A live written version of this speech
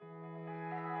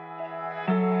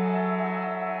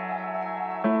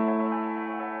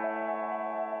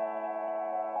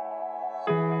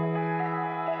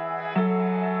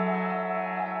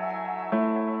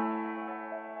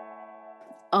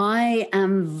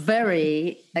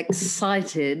very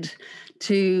excited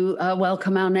to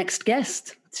welcome our next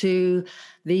guest to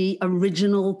the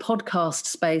original podcast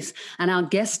space. And our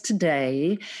guest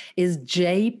today is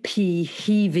JP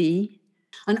Heavey,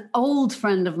 an old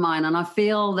friend of mine. And I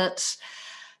feel that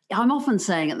I'm often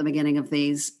saying at the beginning of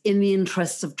these, in the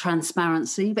interests of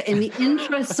transparency, but in the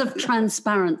interests of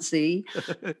transparency,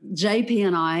 JP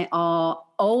and I are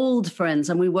old friends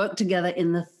and we work together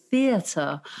in the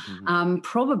theatre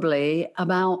probably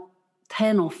about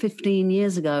 10 or 15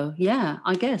 years ago. Yeah,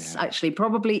 I guess, actually,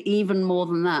 probably even more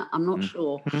than that. I'm not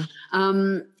sure.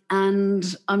 And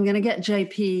I'm going to get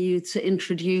JP to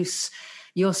introduce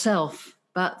yourself.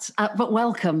 But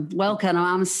welcome.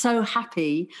 I'm so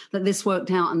happy that this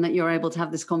worked out and that you're able to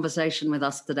have this conversation with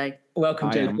us today.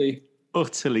 Welcome, JP.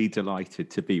 Utterly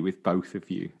delighted to be with both of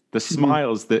you. The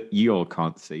smiles that you all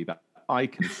can't see, that I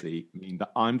can see, mean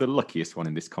that I'm the luckiest one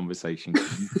in this conversation.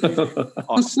 You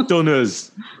are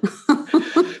stunners.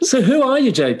 So who are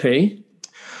you, JP?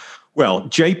 Well,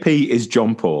 JP is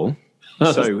John Paul.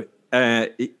 So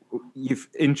you've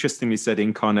interestingly said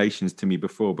incarnations to me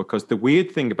before, because the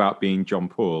weird thing about being John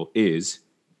Paul is,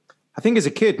 I think as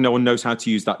a kid, no one knows how to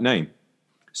use that name.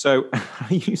 So I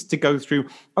used to go through,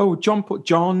 John Paul,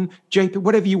 John, JP,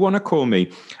 whatever you want to call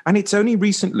me. And it's only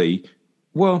recently,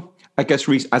 well, I guess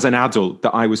as an adult,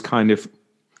 that I was kind of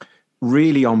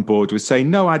really on board with saying,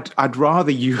 no, I'd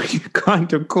rather you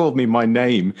kind of called me my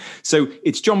name. So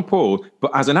it's John Paul,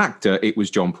 but as an actor, it was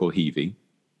John Paul Heavey.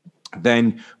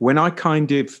 Then when I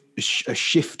kind of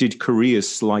shifted careers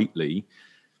slightly,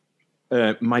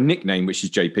 my nickname, which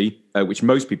is JP, which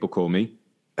most people call me,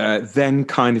 then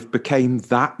kind of became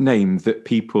that name that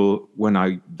people, when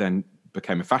I then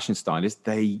became a fashion stylist,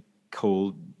 they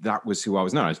called, that was who I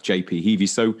was known as, JP Heavey.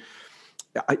 So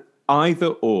either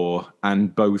or,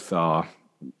 and both are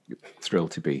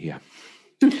thrilled to be here.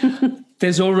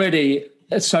 There's already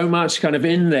so much kind of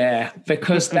in there,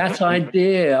 because that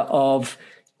idea of,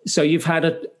 so you've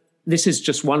had this is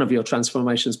just one of your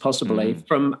transformations possibly,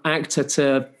 from actor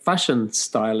to fashion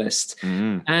stylist.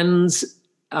 And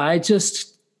I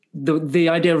just, the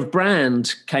idea of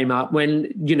brand came up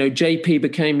when, JP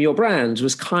became your brand,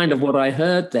 was kind of what I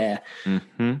heard there.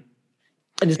 And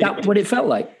is that what it felt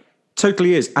like?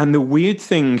 Totally is. And the weird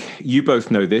thing, you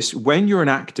both know this, when you're an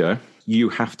actor, you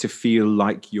have to feel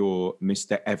like you're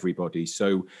Mr. Everybody.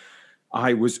 So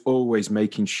I was always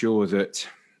making sure that,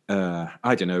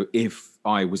 I don't know, if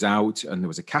I was out and there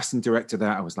was a casting director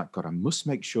there, I was like, God, I must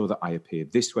make sure that I appear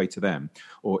this way to them.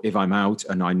 Or if I'm out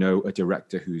and I know a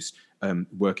director who's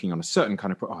working on a certain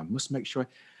kind of, I must make sure.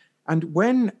 And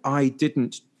when I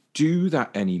didn't do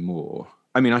that anymore,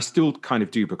 I mean, I still kind of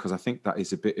do, because I think that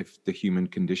is a bit of the human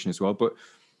condition as well. But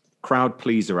crowd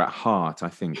pleaser at heart, I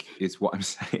think, is what I'm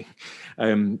saying.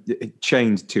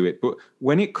 Chained to it. But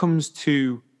when it comes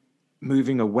to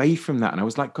moving away from that, and I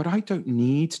was like, God, I don't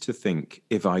need to think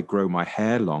if I grow my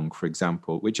hair long, for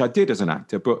example, which I did as an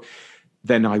actor, but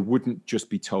then I wouldn't just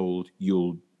be told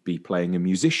you'll be playing a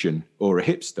musician or a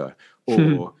hipster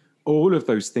or all of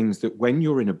those things that when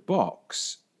you're in a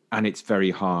box and it's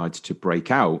very hard to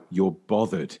break out, you're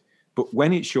bothered. But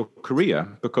when it's your career,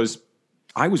 because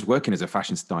I was working as a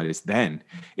fashion stylist then,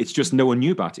 it's just no one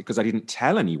knew about it because I didn't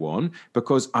tell anyone,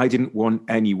 because I didn't want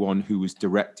anyone who was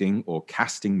directing or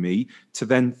casting me to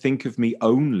then think of me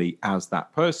only as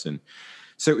that person.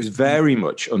 So it was very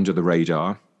much under the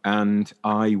radar. And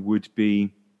I would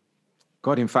be,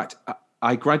 God, in fact,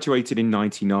 I graduated in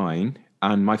 99,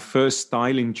 and my first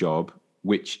styling job,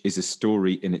 which is a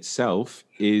story in itself,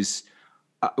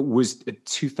 was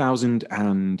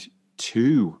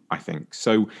 2002, I think.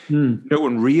 So no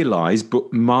one realized,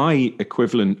 but my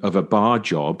equivalent of a bar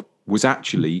job was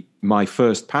actually my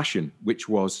first passion, which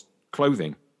was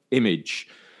clothing, image,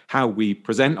 how we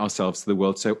present ourselves to the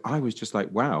world. So I was just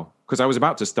like, wow, because I was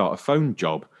about to start a phone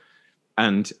job.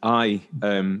 And I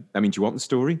mean, do you want the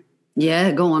story?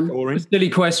 Yeah, go on. Silly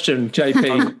question,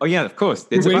 JP. Oh, yeah, of course.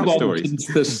 It's about stories.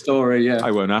 Into the story, yeah.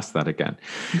 I won't ask that again.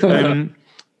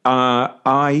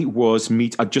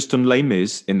 I'd just done Les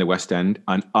Mis in the West End,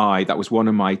 and that was one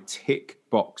of my tick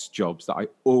box jobs that I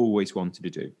always wanted to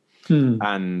do.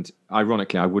 And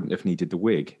ironically, I wouldn't have needed the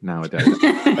wig nowadays.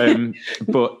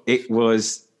 But it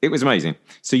was amazing.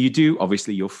 So you do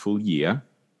obviously your full year.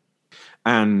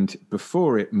 And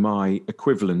before it, my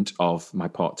equivalent of my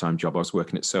part-time job, I was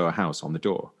working at Soho House on the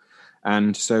door.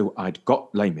 And so I'd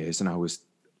got Les Mis and I was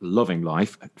loving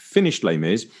life. I'd finished Les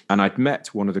Mis and I'd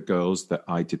met one of the girls that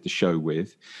I did the show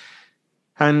with.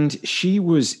 And she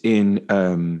was in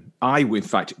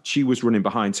fact, she was running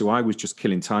behind. So I was just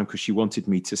killing time because she wanted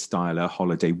me to style her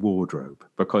holiday wardrobe,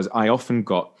 because I often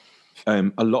got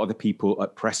A lot of the people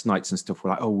at press nights and stuff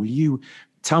were like, "Oh, will you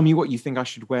tell me what you think I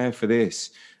should wear for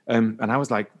this?" And I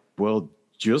was like, "Well,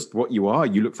 just what you are.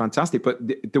 You look fantastic." But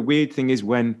the weird thing is,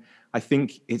 when I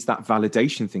think it's that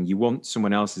validation thing, you want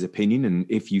someone else's opinion, and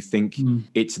if you think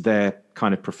it's their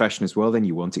kind of profession as well, then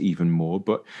you want it even more.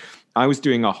 But I was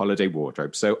doing our holiday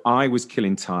wardrobe, so I was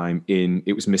killing time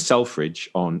it was Miss Selfridge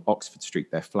on Oxford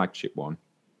Street, their flagship one.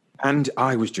 And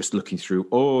I was just looking through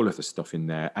all of the stuff in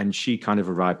there, and she kind of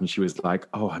arrived and she was like,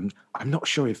 "Oh, I'm not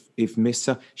sure if Miss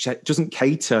doesn't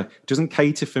cater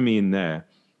for me in there."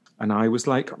 And I was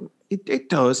like, it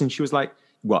does. And she was like,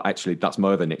 "Well, actually, that's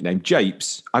my other nickname,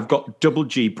 Japes. I've got double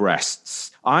G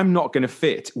breasts. I'm not going to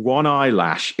fit one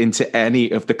eyelash into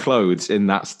any of the clothes in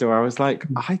that store." I was like,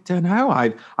 "I don't know.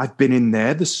 I've been in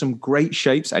there. There's some great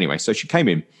shapes." Anyway, so she came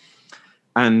in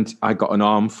and I got an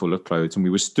armful of clothes, and we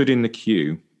were stood in the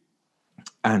queue,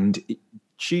 and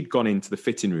she'd gone into the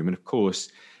fitting room. And of course,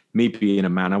 me being a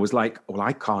man, I was like, "Well,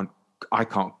 I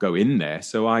can't go in there."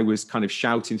 So I was kind of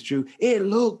shouting through, "It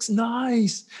looks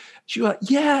nice." She was like,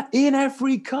 "Yeah, in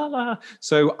every color."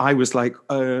 So I was like,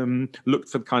 looked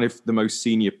for kind of the most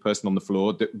senior person on the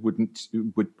floor that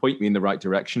would point me in the right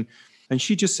direction. And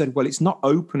she just said, "Well, it's not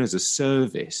open as a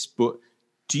service, but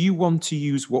do you want to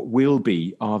use what will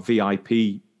be our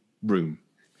VIP room?"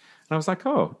 And I was like,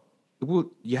 "Oh, well,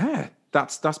 yeah,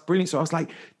 that's brilliant." So I was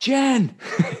like, "Jen,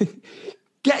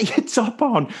 get your top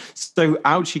on." So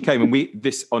out she came, and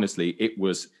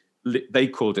they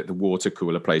called it the water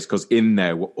cooler place, because in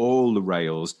there were all the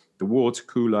rails, the water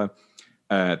cooler.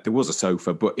 There was a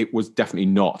sofa, but it was definitely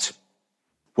not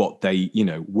what they,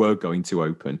 were going to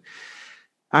open.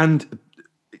 And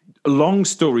long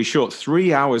story short,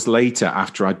 3 hours later,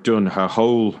 after I'd done her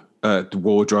whole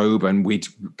wardrobe, and we'd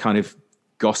kind of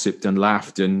gossiped and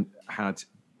laughed and had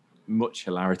much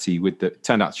hilarity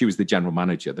turned out she was the general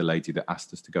manager, the lady that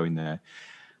asked us to go in there.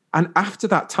 And after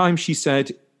that time, she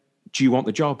said, "Do you want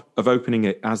the job of opening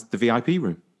it as the VIP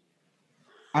room?"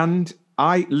 And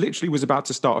I literally was about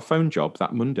to start a phone job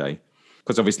that Monday,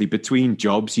 because obviously between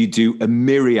jobs, you do a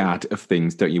myriad of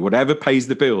things, don't you? Whatever pays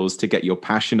the bills to get your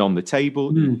passion on the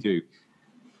table, you do.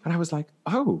 And I was like,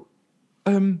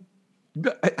 and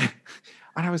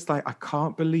I was like, I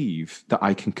can't believe that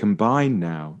I can combine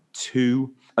now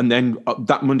two. And then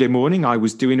that Monday morning, I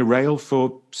was doing a rail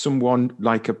for someone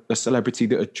like a celebrity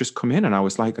that had just come in. And I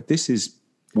was like, this is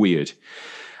weird.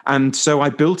 And so I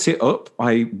built it up.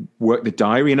 I worked the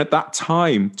diary. And at that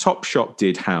time, Topshop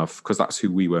did have, because that's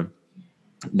who we were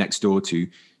next door to,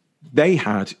 they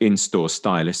had in-store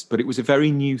stylists, but it was a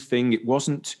very new thing. It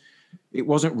wasn't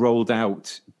rolled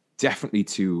out definitely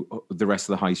to the rest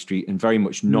of the high street, and very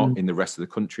much not in the rest of the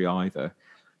country either.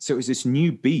 So it was this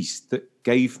new beast that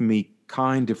gave me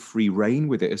kind of free reign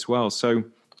with it as well. So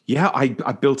yeah, I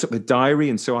built up the diary,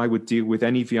 and so I would deal with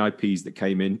any VIPs that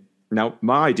came in. Now,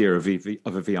 my idea of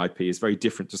a VIP is very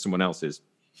different to someone else's.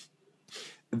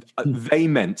 They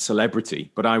meant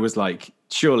celebrity, but I was like,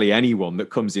 surely anyone that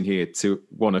comes in here to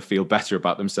want to feel better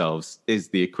about themselves is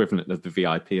the equivalent of the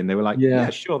VIP. And they were like, yeah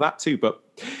sure, that too, but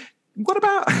what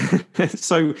about?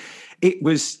 So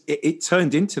it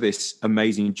turned into this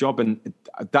amazing job. And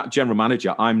that general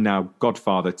manager, I'm now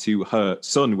godfather to her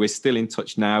son. We're still in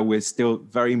touch now. We're still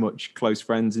very much close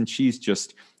friends. And she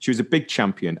was a big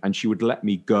champion, and she would let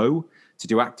me go to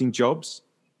do acting jobs,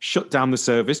 shut down the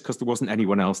service because there wasn't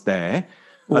anyone else there.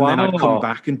 And then I'd come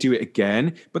back and do it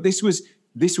again. But this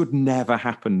would never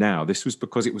happen now. This was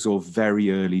because it was all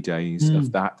very early days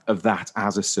of that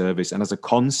as a service and as a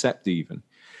concept even.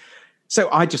 So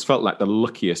I just felt like the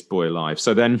luckiest boy alive.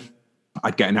 So then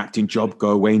I'd get an acting job,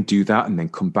 go away and do that, and then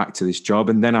come back to this job.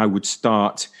 And then I would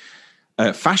start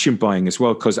fashion buying as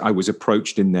well, because I was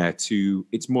approached in there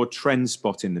it's more trend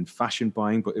spotting than fashion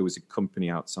buying, but it was a company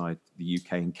outside the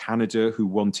UK and Canada who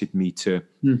wanted me to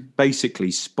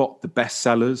basically spot the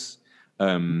bestsellers,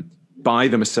 buy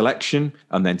them a selection,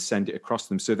 and then send it across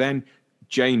them. So then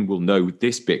Jane will know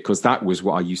this bit, because that was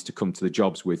what I used to come to the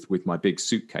jobs with my big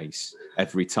suitcase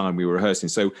every time we were rehearsing.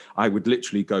 So I would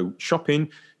literally go shopping,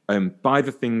 buy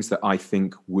the things that I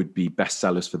think would be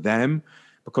bestsellers for them,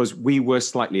 because we were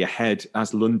slightly ahead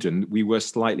as London.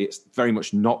 It's very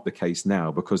much not the case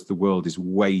now, because the world is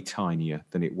way tinier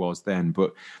than it was then.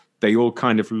 But they all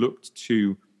kind of looked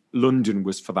to London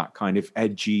was for that kind of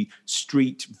edgy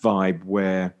street vibe,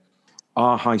 where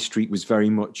our high street was very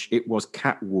much, it was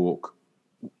catwalk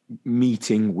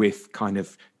meeting with kind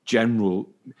of general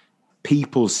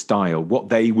people style, what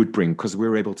they would bring, because we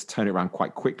were able to turn it around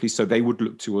quite quickly. So they would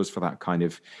look to us for that kind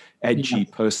of edgy,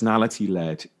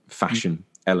 personality-led fashion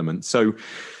element. So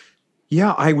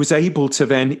yeah, I was able to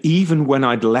then, even when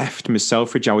I'd left Miss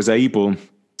Selfridge, I was able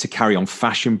to carry on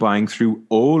fashion buying through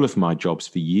all of my jobs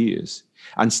for years.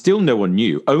 And still no one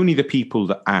knew, only the people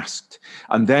that asked.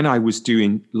 And then I was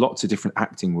doing lots of different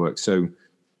acting work. So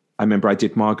I remember I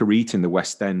did Marguerite in the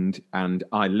West End, and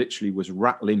I literally was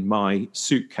rattling my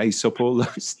suitcase up all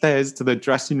those stairs to the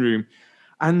dressing room.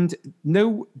 And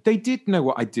no, they did know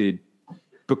what I did,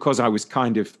 because I was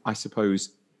kind of, I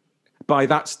suppose, by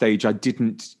that stage, I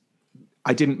didn't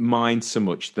mind so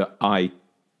much that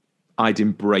I'd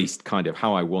embraced kind of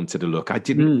how I wanted to look. I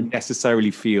didn't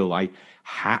necessarily feel I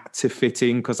had to fit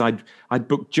in, because I'd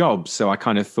booked jobs. So I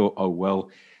kind of thought, oh, well,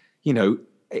 you know,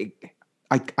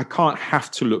 I can't have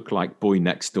to look like Boy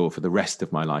Next Door for the rest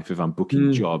of my life if I'm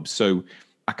booking jobs. So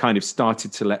I kind of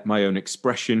started to let my own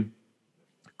expression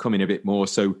come in a bit more.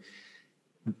 So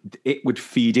it would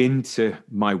feed into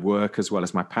my work as well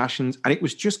as my passions. And it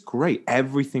was just great.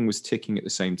 Everything was ticking at the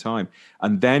same time.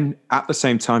 And then at the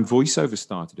same time, voiceover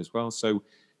started as well. So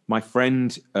my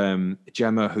friend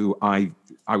Gemma, who I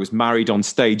was married on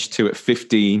stage to at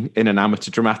 15 in an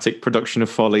amateur dramatic production of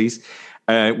Follies.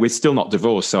 We're still not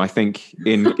divorced. So I think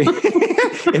in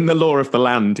the law of the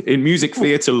land, in music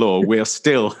theatre law, we're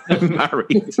still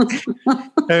married.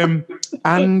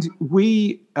 And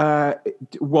we,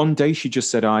 one day she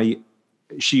just said,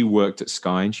 she worked at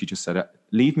Sky, and she just said,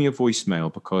 leave me a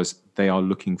voicemail, because they are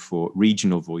looking for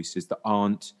regional voices that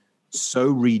aren't so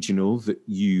regional that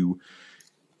you,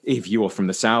 if you are from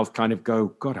the South, kind of go,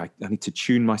 God, I need to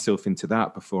tune myself into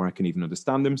that before I can even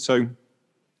understand them. So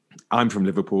I'm from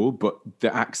Liverpool, but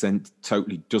the accent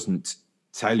totally doesn't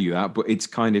tell you that, but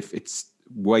it's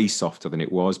way softer than it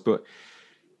was. But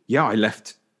yeah, I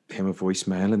left him a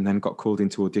voicemail and then got called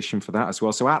into audition for that as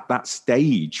well. So at that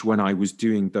stage, when I was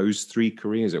doing those 3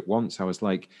 careers at once, I was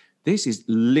like, this is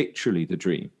literally the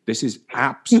dream. This is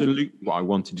absolutely what I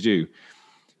wanted to do.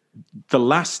 The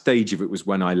last stage of it was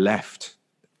when I left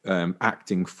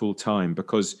acting full time,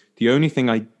 because the only thing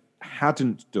I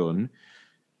hadn't done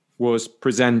was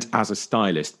present as a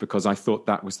stylist, because I thought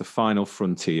that was the final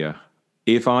frontier.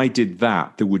 If I did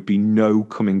that, there would be no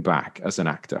coming back as an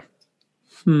actor.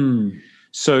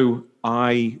 So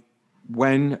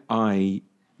when I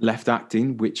left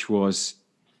acting, which was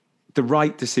the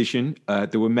right decision,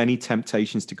 there were many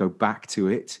temptations to go back to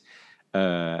it.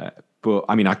 But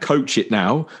I mean, I coach it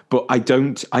now, but I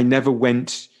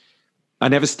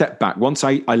never stepped back. Once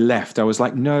I left, I was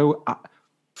like, no,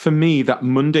 for me, that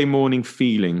Monday morning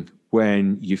feeling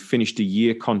when you finished a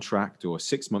year contract or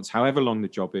 6 months, however long the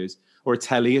job is, or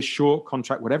a short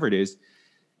contract, whatever it is,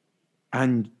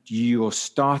 and you're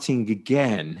starting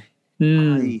again,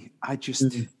 I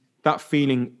just, that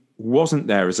feeling wasn't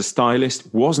there as a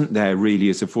stylist, wasn't there really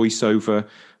as a voiceover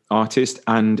artist.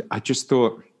 And I just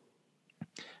thought,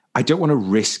 I don't want to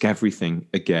risk everything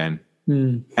again.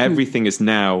 Everything is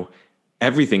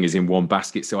in one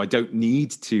basket. So I don't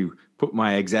need to put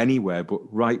my eggs anywhere but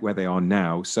right where they are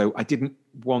now. So I didn't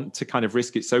want to kind of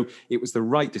risk it. So it was the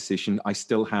right decision. I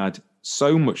still had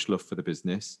so much love for the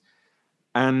business.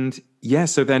 And yeah,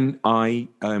 so then I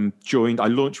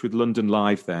launched with London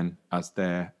Live then as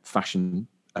their fashion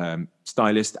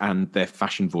stylist and their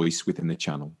fashion voice within the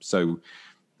channel. So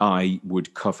I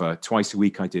would cover twice a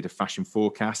week. I did a fashion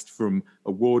forecast from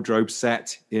a wardrobe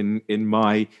set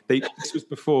this was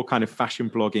before kind of fashion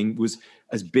blogging was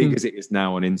as big as it is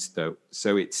now on Insta.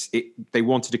 So they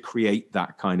wanted to create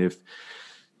that kind of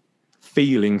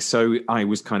feeling. So I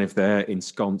was kind of there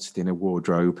ensconced in a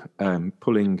wardrobe,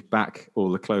 pulling back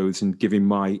all the clothes and giving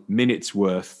my minutes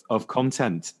worth of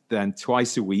content then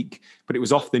twice a week, but it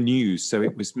was off the news. So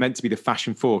it was meant to be the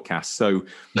fashion forecast. So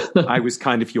I was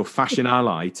kind of your fashion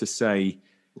ally to say,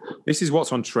 this is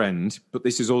what's on trend, but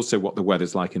this is also what the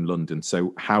weather's like in London.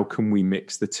 So how can we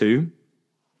mix the two?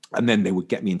 And then they would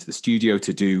get me into the studio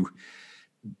to do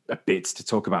bits to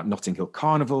talk about Notting Hill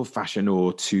Carnival fashion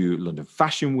or to London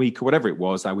Fashion Week or whatever it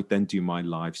was. I would then do my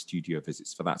live studio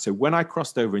visits for that. So when I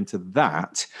crossed over into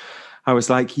that, I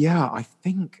was like, yeah, I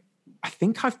think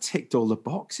I've ticked all the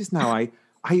boxes now.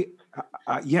 And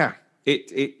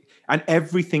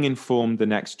everything informed the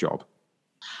next job.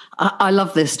 I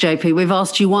love this, JP. We've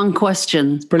asked you one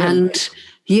question. Brilliant.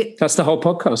 And that's the whole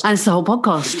podcast. And it's the whole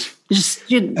podcast.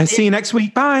 And see you next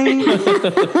week. Bye.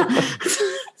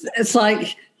 It's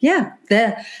like, yeah,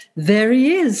 there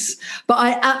he is. But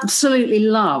I absolutely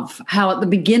love how at the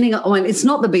beginning, it's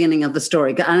not the beginning of the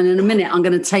story, and in a minute I'm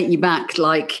going to take you back,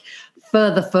 like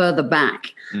further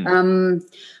back.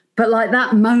 But like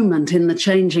that moment in the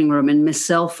changing room in Miss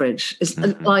Selfridge is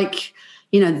like,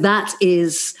 that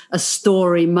is a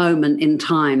story moment in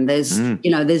time. There's,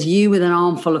 there's you with an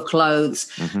armful of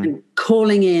clothes and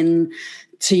calling in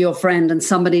to your friend, and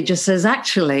somebody just says,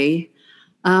 actually,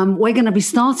 we're going to be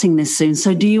starting this soon.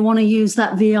 So do you want to use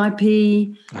that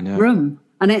VIP room?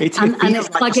 And it's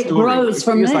like it grows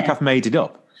from there. It feels like I've made it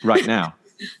up right now.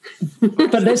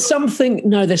 But there's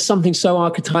something so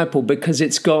archetypal because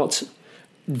it's got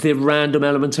the random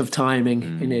element of timing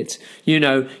in it. You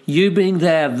know, you being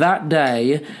there that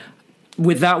day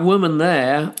with that woman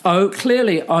there,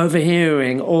 clearly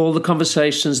overhearing all the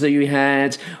conversations that you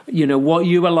had, you know, what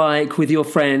you were like with your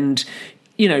friend.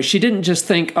 You know, she didn't just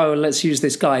think, oh, let's use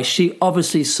this guy. She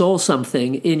obviously saw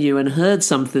something in you and heard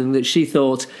something that she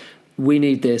thought, we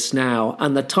need this now.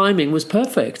 And the timing was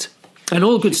perfect. And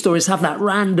all good stories have that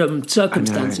random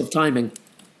circumstance of timing.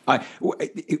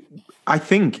 I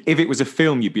think if it was a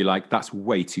film, you'd be like, that's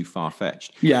way too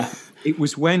far-fetched. Yeah. It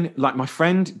was when, like, my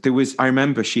friend, I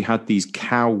remember she had these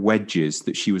cow wedges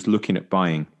that she was looking at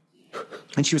buying.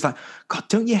 And she was like, God,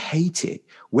 don't you hate it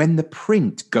when the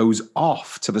print goes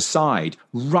off to the side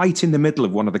right in the middle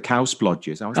of one of the cow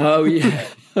splodges? I was like, oh, yeah.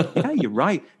 Yeah, you're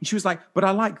right. And she was like, but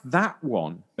I like that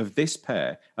one of this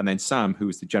pair. And then Sam, who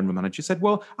was the general manager, said,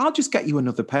 well, I'll just get you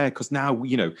another pair because now,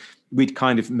 you know, we'd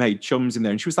kind of made chums in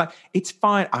there. And she was like, it's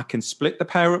fine. I can split the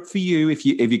pair up for you if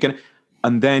you're going to.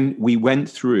 And then we went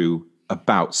through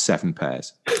about 7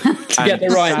 pairs. To get the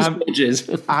right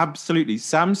splodges. Absolutely.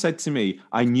 Sam said to me,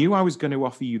 I knew I was going to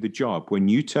offer you the job when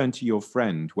you turned to your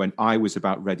friend when I was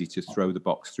about ready to throw the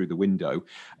box through the window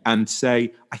and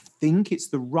say, I think it's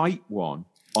the right one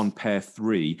on pair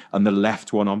 3 and the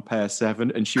left one on pair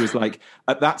 7. And she was like,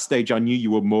 at that stage, I knew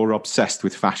you were more obsessed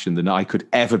with fashion than I could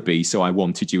ever be. So I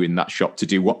wanted you in that shop to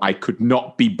do what I could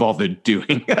not be bothered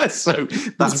doing. So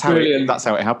that's how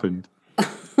it happened.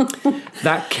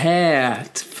 That care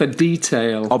for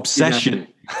detail. Obsession.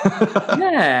 You know?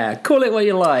 Yeah, call it what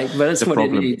you like, but that's what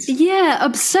it needs. Yeah,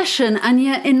 obsession. And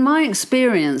yet, in my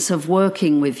experience of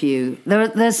working with you,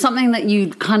 there's something that you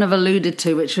kind of alluded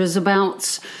to, which was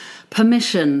about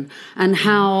permission and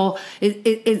how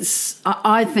it's.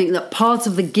 I think that part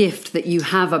of the gift that you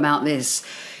have about this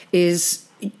is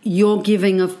your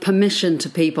giving of permission to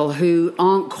people who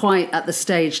aren't quite at the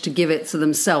stage to give it to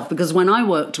themselves. Because when I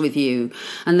worked with you,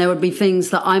 and there would be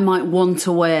things that I might want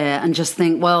to wear and just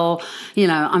think, well, you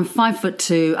know, I'm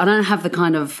 5'2", I don't have the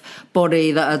kind of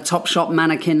body that a Topshop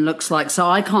mannequin looks like, so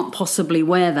I can't possibly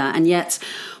wear that. And yet,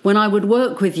 when I would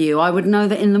work with you, I would know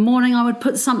that in the morning I would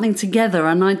put something together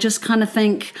and I just kind of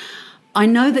think, I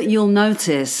know that you'll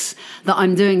notice that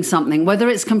I'm doing something, whether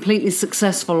it's completely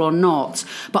successful or not,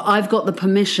 but I've got the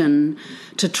permission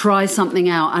to try something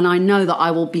out and I know that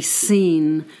I will be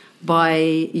seen by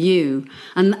you.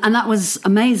 And that was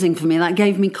amazing for me. That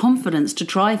gave me confidence to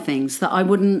try things that I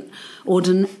wouldn't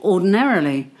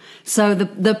ordinarily. So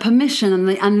the permission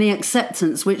and the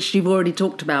acceptance, which you've already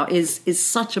talked about, is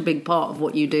such a big part of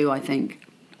what you do, I think.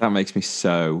 That makes me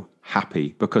so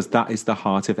happy because that is the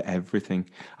heart of everything.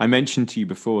 I mentioned to you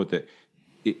before that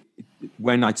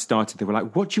when I'd started, they were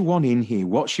like, what do you want in here?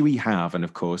 What should we have? And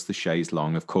of course, the chaise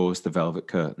longue, of course, the velvet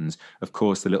curtains, of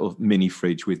course, the little mini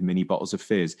fridge with mini bottles of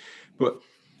fizz. But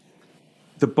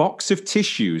the box of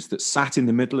tissues that sat in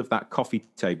the middle of that coffee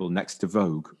table next to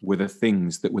Vogue were the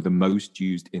things that were the most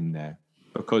used in there.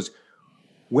 Because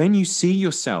when you see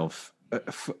yourself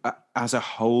as a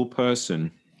whole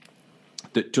person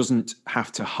that doesn't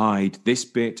have to hide this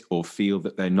bit or feel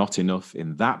that they're not enough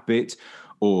in that bit,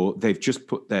 or they've just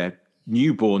put their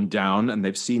newborn down and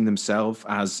they've seen themselves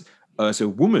as a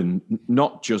woman,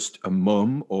 not just a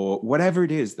mum or whatever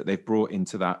it is that they've brought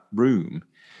into that room.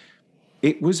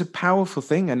 It was a powerful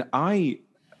thing. And I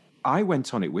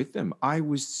went on it with them. I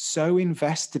was so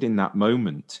invested in that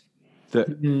moment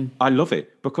that I love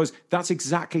it because that's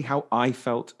exactly how I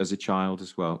felt as a child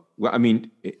as well. Well, I mean,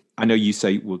 I know you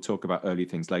say we'll talk about early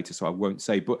things later, so I won't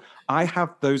say, but I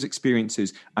have those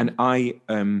experiences and I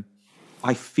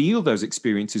feel those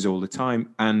experiences all the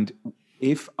time. And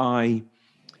if I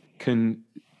can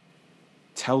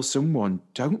tell someone,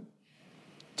 don't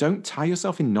tie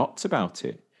yourself in knots about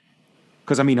it.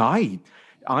 Because I mean, I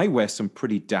wear some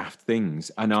pretty daft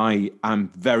things and I am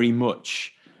very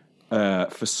much,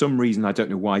 for some reason, I don't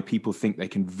know why people think they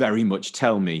can very much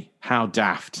tell me how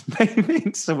daft they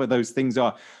think some of those things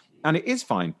are. And it is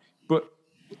fine. But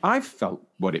I've felt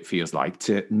what it feels like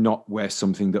to not wear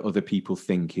something that other people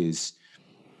think is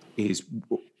it's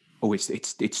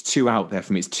too out there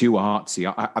for me. It's too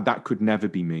artsy. That could never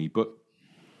be me. But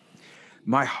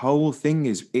my whole thing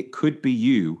is it could be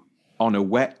you on a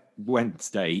wet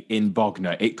Wednesday in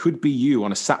Bognor. It could be you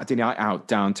on a Saturday night out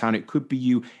downtown. It could be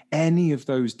you any of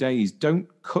those days. Don't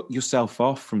cut yourself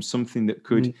off from something that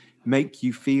could make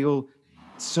you feel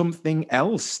something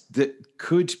else that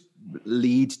could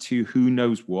lead to who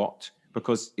knows what,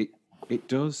 because It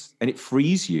does. And it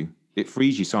frees you.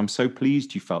 So I'm so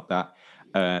pleased you felt that.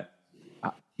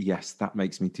 Yes, that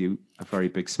makes me do a very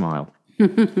big smile.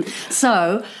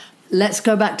 So let's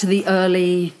go back to the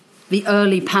early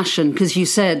passion, because you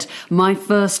said my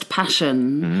first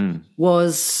passion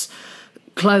was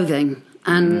clothing,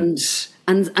 and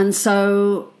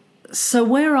so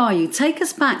where are you? Take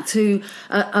us back to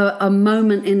a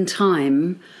moment in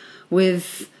time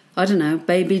with, I don't know,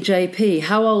 baby JP.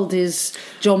 How old is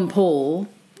John Paul?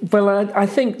 Well, I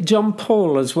think John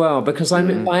Paul as well, because I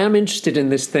am interested in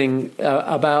this thing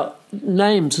about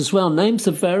names as well. Names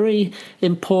are very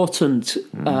important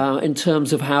in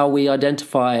terms of how we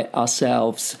identify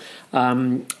ourselves,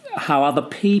 how other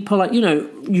people,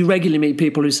 you regularly meet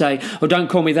people who say, "Oh, don't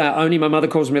call me that. Only my mother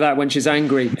calls me that when she's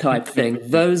angry," type thing.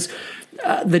 Those,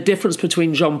 the difference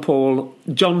between John Paul,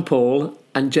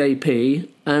 and JP,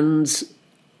 and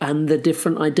the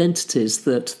different identities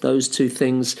that those two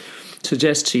things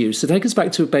suggest to you. So take us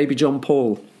back to baby John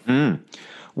Paul.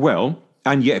 Well,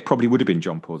 and yeah, it probably would have been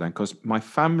John Paul then, because my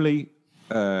family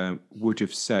would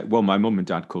have said, well, my mum and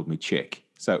dad called me Chick.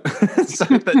 So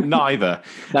neither.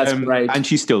 That's great. And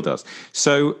she still does.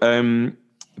 So,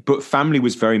 but family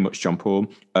was very much John Paul.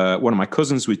 One of my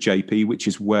cousins was JP,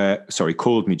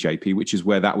 called me JP, which is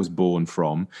where that was born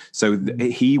from. So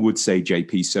he would say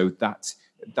JP. So that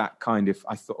kind of,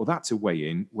 I thought, that's a way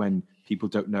in when people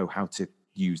don't know how to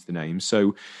use the name.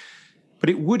 So, but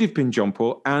it would have been John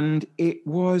Paul. And it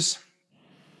was,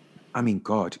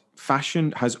 God,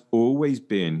 fashion has always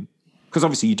been, because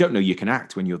obviously you don't know you can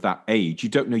act when you're that age. You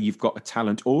don't know you've got a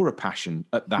talent or a passion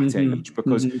at that age,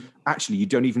 because actually you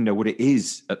don't even know what it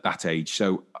is at that age.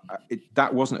 So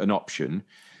that wasn't an option.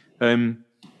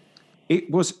 It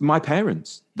was my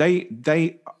parents.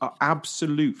 They are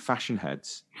absolute fashion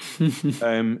heads.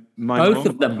 Both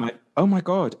of them. Oh my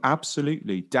God,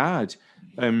 absolutely. Dad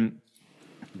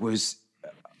was,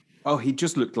 he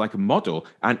just looked like a model,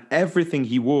 and everything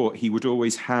he wore, he would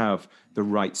always have the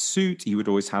right suit. He would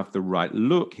always have the right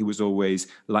look. He was always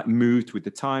like moved with the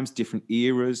times, different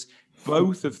eras.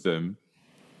 Both of them,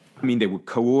 they would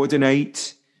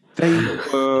coordinate. They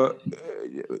were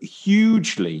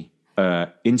hugely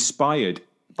inspired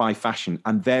by fashion,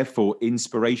 and therefore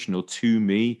inspirational to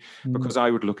me, because I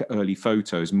would look at early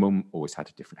photos. Mum always had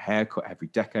a different haircut every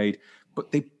decade,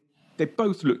 but they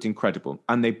both looked incredible,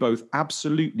 and they both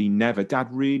absolutely never. Dad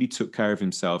really took care of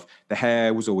himself. The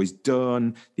hair was always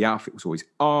done, the outfit was always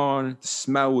on, the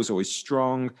smell was always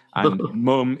strong, and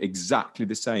Mum exactly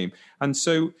the same. And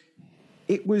so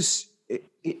I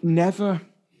never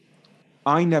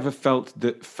felt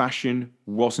that fashion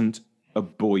wasn't a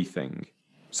boy thing.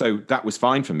 So that was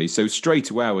fine for me. So straight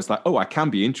away I was like, I can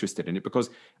be interested in it, because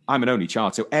I'm an only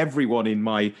child. So everyone in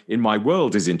my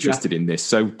world is interested in this.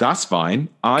 So that's fine.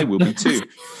 I will be too.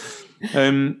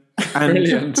 And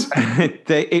brilliant.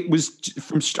 It was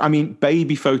from,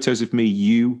 baby photos of me,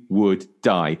 you would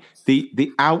die.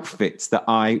 The outfits that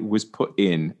I was put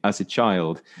in as a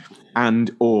child,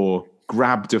 or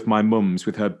grabbed of my mum's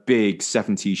with her big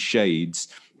 70s shades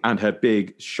and her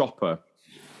big shopper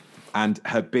and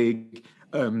her big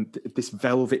this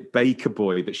velvet baker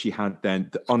boy that she had then,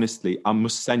 that honestly I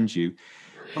must send you,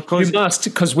 because you must,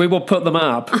 because we will put them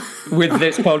up with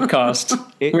this podcast.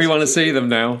 We want to see them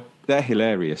now. They're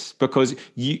hilarious, because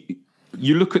you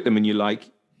look at them and you're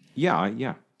like,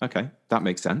 yeah, okay, that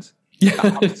makes sense.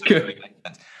 Yeah, it's good. Makes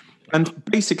sense. And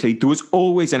basically there was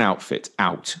always an outfit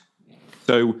out.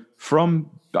 So from,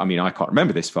 I can't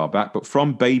remember this far back, but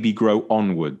from Baby Grow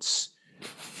onwards,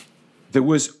 there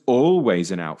was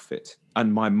always an outfit.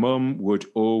 And my mum would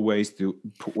always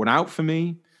put one out for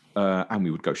me, and we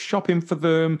would go shopping for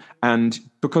them. And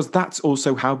because that's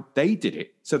also how they did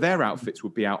it. So their outfits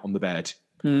would be out on the bed,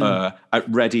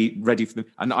 ready for them.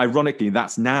 And ironically,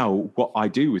 that's now what I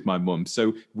do with my mum.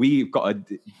 So we've got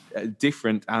a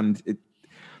different and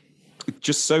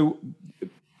just so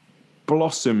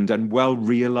blossomed and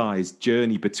well-realized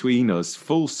journey between us,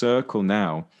 full circle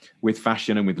now with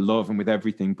fashion and with love and with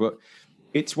everything. But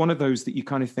it's one of those that you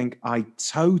kind of think, I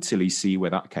totally see where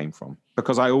that came from,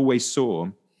 because I always saw,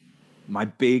 my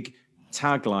big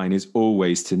tagline is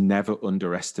always to never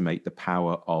underestimate the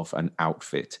power of an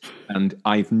outfit. And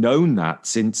I've known that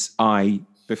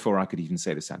before I could even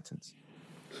say the sentence.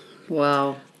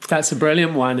 Wow. That's a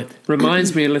brilliant one.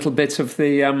 Reminds me a little bit of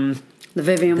the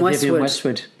Vivienne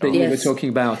Westwood that you were talking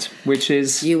about, which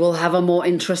is, you will have a more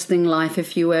interesting life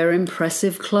if you wear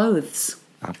impressive clothes.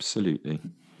 Absolutely.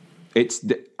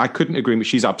 I couldn't agree with,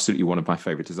 she's absolutely one of my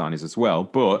favorite designers as well.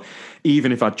 But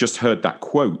even if I'd just heard that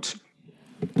quote,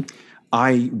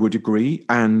 I would agree.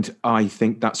 And I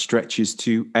think that stretches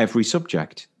to every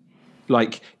subject.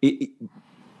 like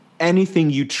anything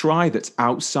you try that's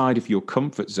outside of your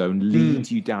comfort zone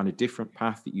leads you down a different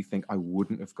path that you think, I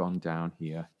wouldn't have gone down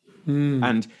here.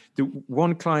 And the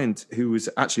one client who was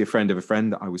actually a friend of a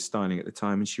friend that I was styling at the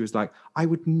time, and she was like, I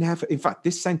would never, in fact,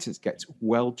 this sentence gets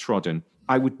well trodden.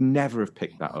 I would never have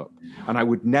picked that up. And I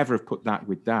would never have put that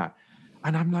with that.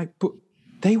 And I'm like, but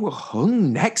they were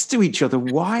hung next to each other.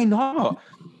 Why not?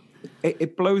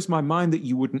 It blows my mind that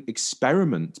you wouldn't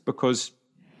experiment, because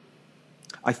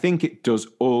I think it does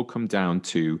all come down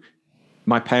to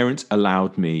my parents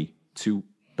allowed me to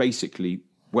basically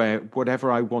wear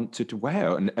whatever I wanted to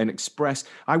wear and express.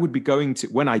 I would be going to,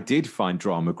 when I did find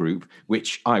drama group,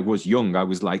 which I was young, I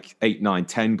was like 8, 9,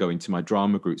 10 going to my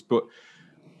drama groups. But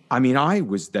I mean, I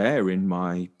was there in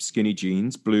my skinny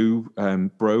jeans, blue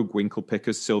brogue, winkle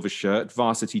pickers, silver shirt,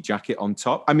 varsity jacket on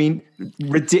top. I mean,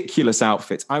 ridiculous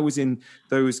outfits. I was in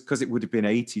those, because it would have been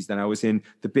 80s then, I was in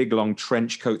the big long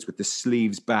trench coats with the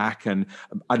sleeves back. And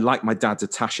I liked my dad's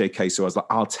attaché case, so I was like,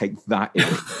 I'll take that in.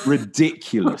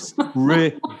 Ridiculous.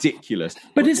 Ridiculous.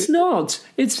 But it's not.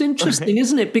 It's interesting,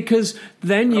 isn't it? Because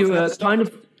then you were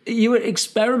you were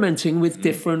experimenting with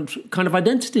different kind of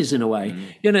identities in a way.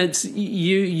 You know, it's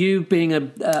you being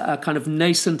a kind of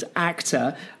nascent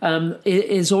actor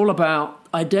is all about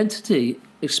identity,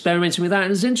 experimenting with that.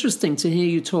 And it's interesting to hear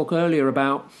you talk earlier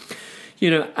about,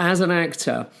 you know, as an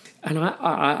actor, and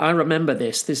I remember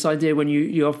this idea when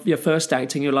you're first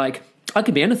acting, you're like, I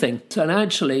could be anything. And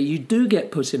actually you do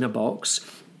get put in a box.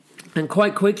 And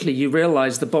quite quickly you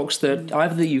realise the box that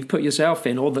either you've put yourself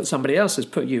in or that somebody else has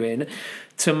put you in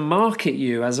to market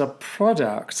you as a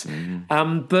product.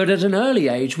 But at an early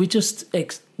age, we just,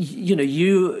 you know,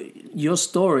 your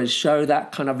stories show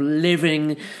that kind of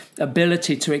living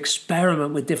ability to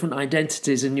experiment with different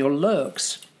identities in your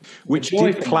looks. Which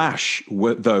did clash,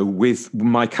 though, with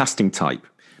my casting type,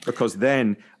 because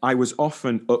then I was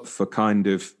often up for kind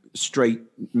of straight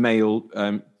male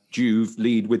Juve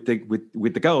lead with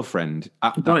the girlfriend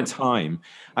at that time.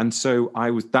 And so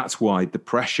that's why the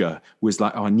pressure was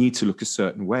like, oh, I need to look a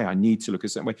certain way. I need to look a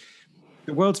certain way.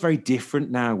 The world's very different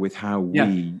now with how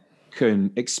we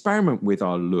can experiment with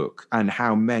our look and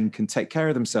how men can take care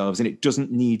of themselves. And it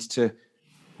doesn't need to,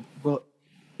 well,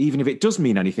 even if it does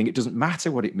mean anything, it doesn't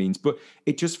matter what it means. But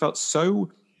it just felt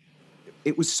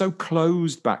it was so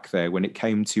closed back there when it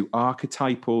came to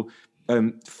archetypal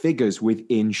figures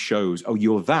within shows. Oh,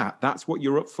 you're that's what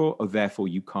you're up for. Oh, therefore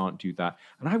you can't do that.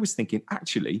 And I was thinking,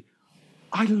 actually,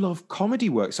 I love comedy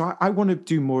work. So I want to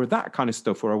do more of that kind of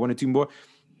stuff, or I want to do more.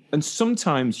 And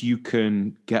sometimes you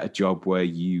can get a job where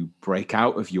you break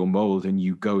out of your mold and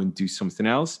you go and do something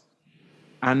else.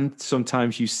 And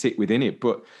sometimes you sit within it.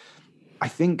 But I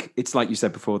think it's like you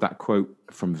said before, that quote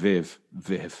from Viv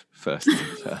first.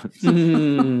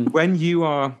 When you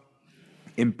are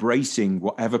embracing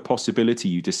whatever possibility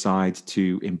you decide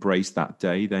to embrace that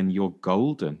day, then you're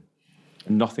golden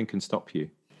and nothing can stop you.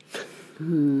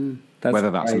 Whether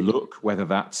that's a look, whether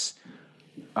that's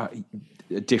a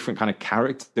different kind of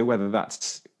character, whether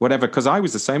that's whatever. Because I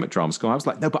was the same at drama school. I was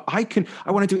like, no, but I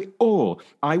want to do it all.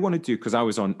 I want to do, because I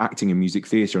was on acting and music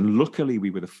theatre, and luckily we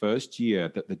were the first year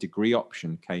that the degree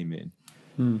option came in.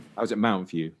 I was at Mountain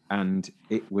View, and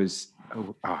it was,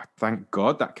 thank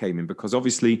God that came in, because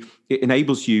obviously it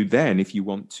enables you then, if you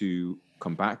want to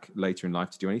come back later in life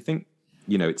to do anything,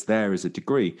 you know, it's there as a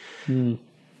degree.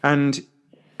 And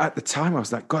at the time I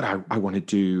was like, God, I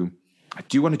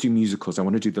do want to do musicals. I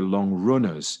want to do the long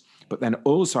runners, but then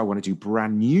also I want to do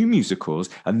brand new musicals.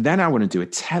 And then I want to do a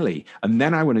telly. And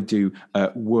then I want to do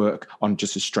work on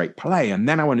just a straight play. And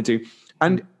then I want to do,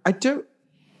 and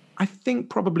I think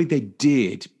probably they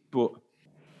did, but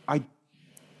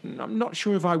I'm not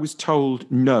sure if I was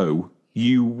told, no,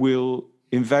 you will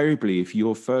invariably, if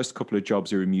your first couple of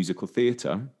jobs are in musical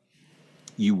theatre,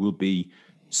 you will be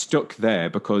stuck there,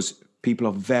 because people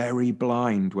are very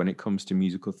blind when it comes to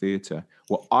musical theatre.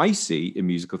 What I see in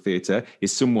musical theatre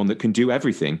is someone that can do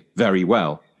everything very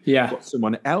well. Yeah. What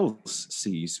someone else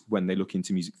sees when they look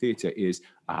into music theatre is,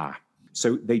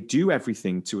 so they do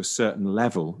everything to a certain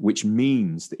level, which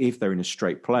means that if they're in a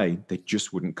straight play, they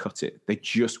just wouldn't cut it. They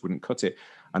just wouldn't cut it.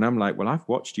 And I'm like, well, I've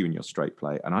watched you in your straight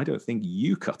play, and I don't think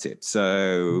you cut it.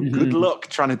 So good luck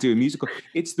trying to do a musical.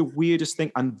 It's the weirdest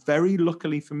thing. And very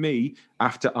luckily for me,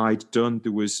 after I'd done,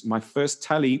 my first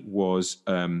telly was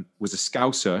a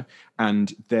Scouser,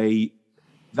 and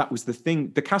that was the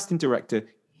thing. The casting director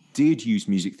did use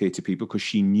music theatre people because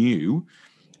she knew,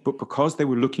 but because they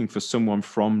were looking for someone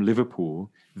from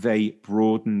Liverpool, they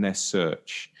broadened their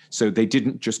search. So they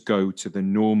didn't just go to the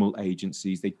normal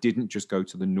agencies. They didn't just go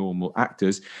to the normal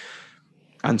actors.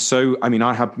 And so, I mean,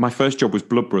 my first job was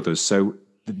Blood Brothers. So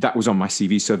that was on my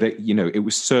CV, so that, you know, it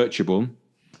was searchable.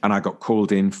 And I got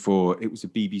called in it was a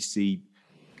BBC.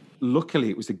 Luckily,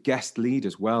 it was a guest lead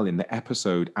as well in the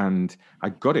episode, and I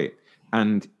got it.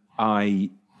 And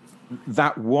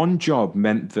that one job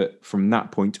meant that from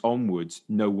that point onwards,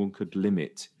 no one could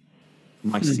limit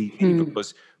my CV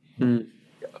because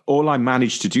all I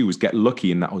managed to do was get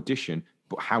lucky in that audition.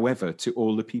 But however, to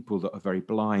all the people that are very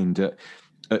blind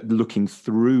at looking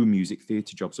through music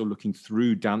theatre jobs or looking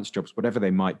through dance jobs, whatever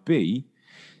they might be,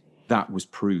 that was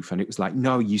proof. And it was like,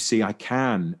 no, you see, I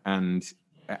can. And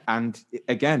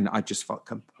again, I just felt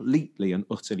completely and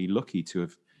utterly lucky to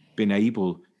have been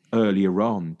able earlier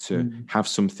on to have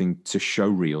something to show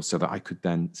reel so that I could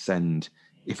then send,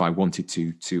 if I wanted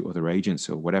to other agents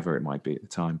or whatever it might be at the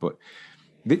time. But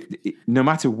no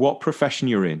matter what profession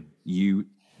you're in, you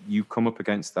come up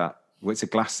against that. Well, it's a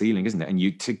glass ceiling, isn't it?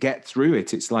 And to get through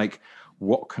it, it's like,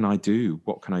 what can I do?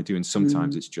 What can I do? And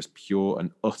sometimes it's just pure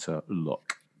and utter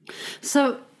luck.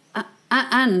 So,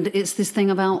 and it's this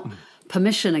thing about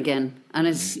permission again. And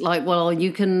it's like, well,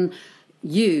 you,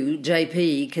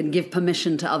 JP, can give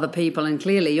permission to other people. And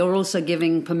clearly you're also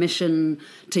giving permission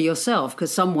to yourself,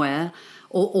 because somewhere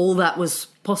all that was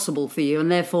possible for you.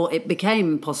 And therefore it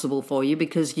became possible for you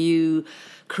because you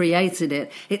created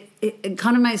it. It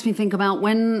kind of makes me think about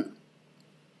when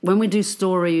we do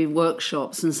story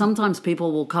workshops, and sometimes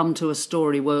people will come to a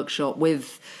story workshop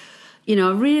with, you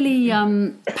know, a really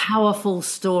powerful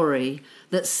story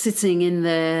that's sitting in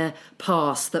their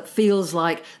past that feels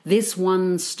like this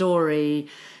one story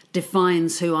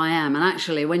defines who I am. And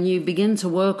actually, when you begin to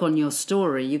work on your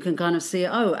story, you can kind of see,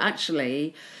 oh,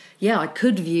 actually, yeah, I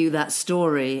could view that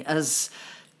story as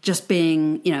just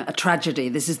being, you know, a tragedy.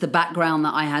 This is the background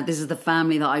that I had. This is the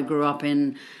family that I grew up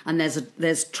in. And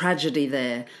there's tragedy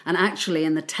there. And actually,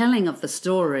 in the telling of the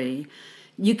story,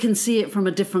 you can see it from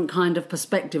a different kind of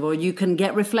perspective, or you can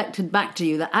get reflected back to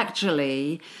you that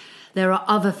actually there are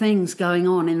other things going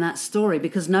on in that story,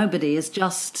 because nobody is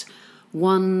just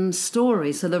one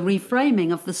story. So the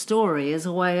reframing of the story is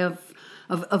a way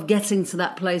of getting to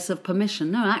that place of permission.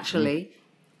 No, actually,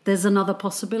 there's another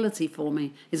possibility for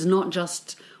me. It's not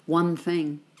just one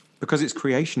thing. Because it's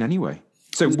creation anyway.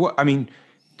 So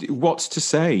what's to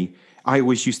say? I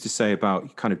always used to say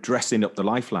about kind of dressing up the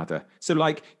life ladder. So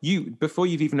like before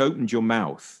you've even opened your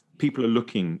mouth, people are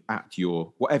looking at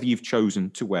whatever you've chosen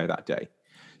to wear that day.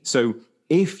 So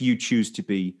if you choose to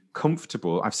be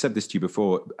comfortable, I've said this to you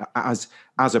before, as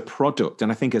a product,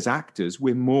 and I think as actors,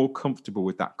 we're more comfortable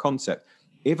with that concept.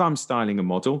 If I'm styling a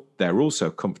model, they're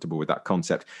also comfortable with that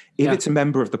concept. If it's a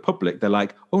member of the public, they're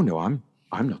like, oh no,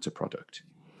 I'm not a product.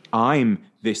 I'm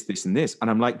this, and this. And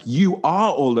I'm like, you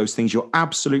are all those things. You're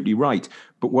absolutely right.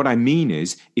 But what I mean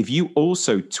is, if you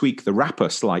also tweak the wrapper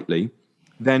slightly,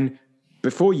 then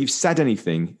before you've said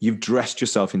anything, you've dressed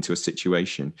yourself into a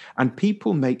situation. And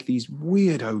people make these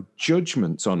weirdo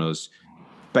judgments on us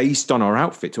based on our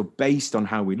outfit, or based on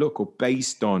how we look, or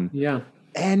based on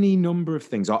any number of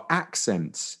things, our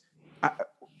accents,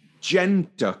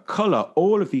 gender, color,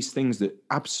 all of these things that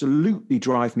absolutely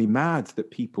drive me mad,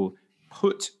 that people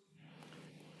put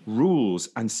rules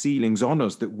and ceilings on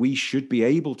us that we should be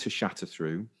able to shatter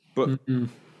through. But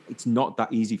it's not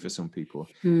that easy for some people.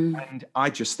 And I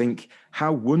just think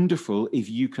how wonderful if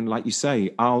you can, like you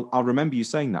say, I'll remember you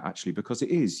saying that actually, because it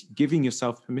is giving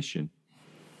yourself permission.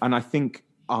 And I think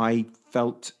I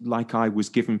felt like I was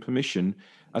given permission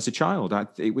as a child.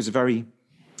 It was a very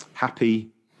happy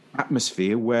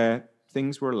atmosphere where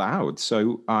things were allowed.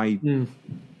 So I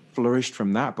flourished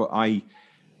from that. But I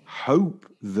hope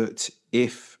that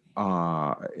if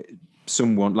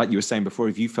someone, like you were saying before,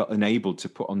 if you felt unable to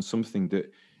put on something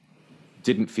that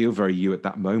didn't feel very you at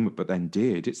that moment, but then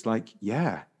did, it's like,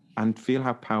 and feel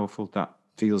how powerful that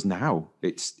feels now.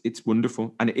 It's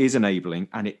wonderful, and it is enabling,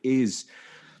 and it is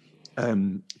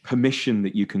permission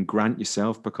that you can grant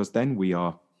yourself, because then we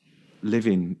are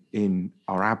living in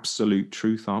our absolute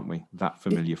truth, aren't we? That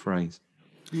familiar phrase.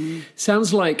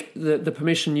 Sounds like the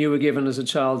permission you were given as a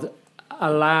child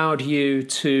allowed you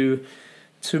to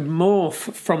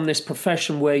morph from this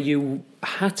profession where you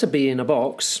had to be in a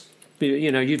box.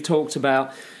 You know, you've talked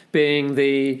about being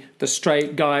the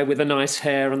straight guy with the nice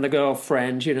hair and the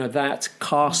girlfriend, you know, that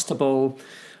castable,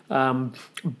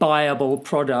 buyable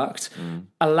product,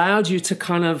 allowed you to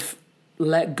kind of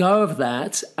let go of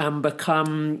that and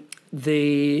become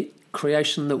the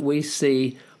creation that we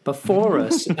see before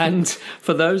us. And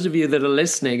for those of you that are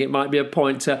listening, it might be a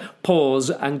point to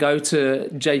pause and go to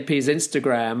JP's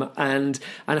Instagram and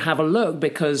have a look,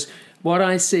 because what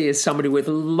I see is somebody with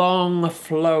long,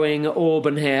 flowing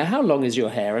auburn hair. How long is your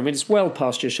hair? I mean, it's well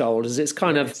past your shoulders. It's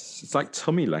kind of... It's like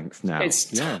tummy length now. It's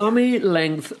tummy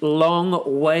length, long,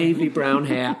 wavy brown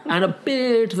hair, and a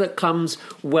beard that comes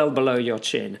well below your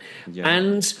chin. Yeah.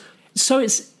 And so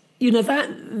it's,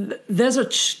 that there's a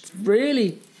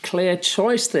really clear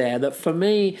choice there that for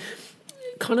me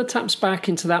kind of taps back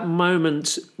into that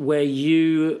moment where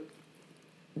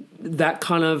that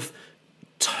kind of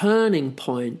turning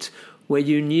point where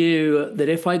you knew that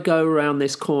if I go around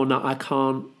this corner, I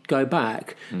can't go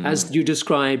back, as you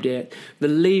described it, the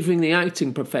leaving the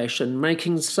acting profession,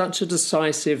 making such a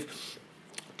decisive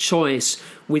choice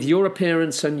with your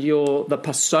appearance and the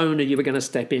persona you were going to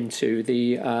step into,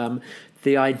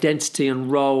 the identity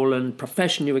and role and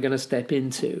profession you were going to step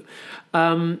into.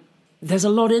 There's a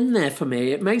lot in there for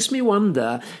me. It makes me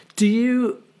wonder, do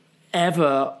you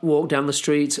ever walk down the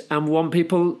street and want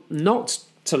people not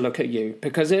to look at you?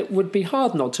 Because it would be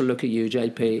hard not to look at you,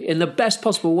 JP, in the best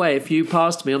possible way if you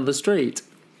passed me on the street.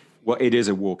 Well, it is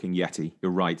a walking yeti.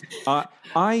 You're right.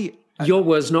 Your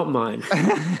words, not mine.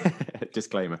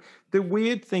 Disclaimer. The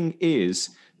weird thing is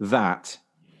that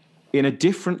in a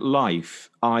different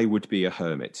life, I would be a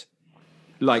hermit.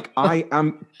 Like, I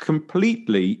am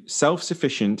completely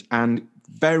self-sufficient and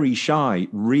very shy,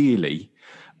 really.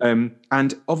 And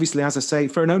obviously, as I say,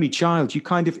 for an only child,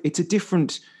 it's a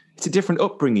different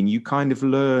upbringing. You kind of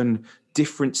learn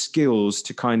different skills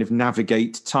to kind of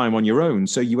navigate time on your own.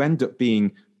 So you end up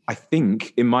being, I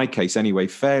think, in my case anyway,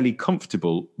 fairly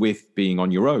comfortable with being on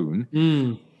your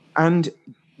own. And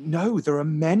no, there are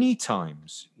many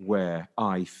times where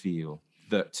I feel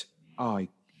that I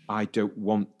don't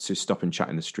want to stop and chat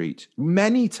in the street.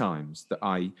 Many times that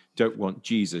I don't want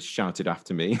Jesus shouted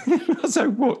after me as I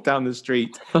walk down the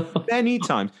street. Many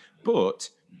times. But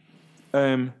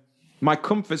my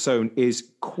comfort zone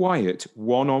is quiet,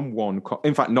 one-on-one.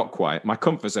 In fact, not quiet. My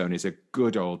comfort zone is a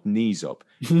good old knees up.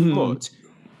 But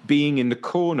being in the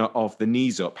corner of the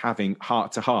knees up, having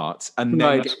heart to heart, and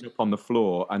then laying up on the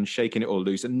floor and shaking it all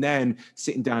loose, and then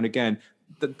sitting down again,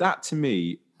 that to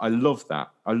me, I love that.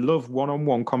 I love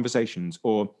one-on-one conversations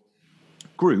or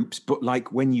groups, but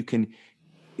like when you can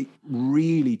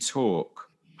really talk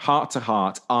heart to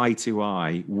heart, eye to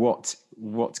eye, what's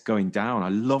going down. I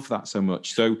love that so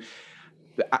much. So,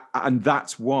 and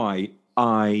that's why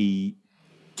I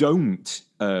don't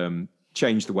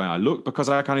change the way I look, because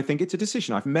I kind of think it's a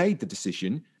decision. I've made the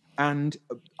decision, and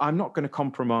I'm not going to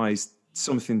compromise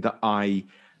something that I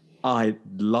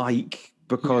like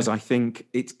because I think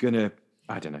it's going to,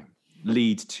 I don't know,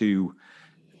 lead to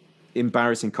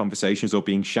embarrassing conversations or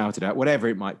being shouted at, whatever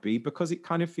it might be, because it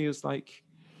kind of feels like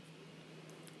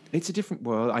it's a different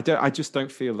world. I just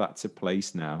don't feel that's a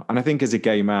place now. And I think as a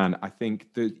gay man, I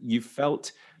think that you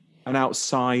felt an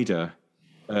outsider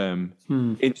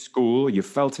in school. You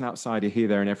felt an outsider here,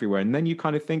 there, and everywhere. And then you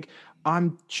kind of think,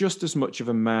 I'm just as much of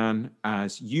a man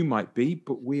as you might be,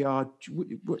 but we're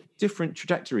different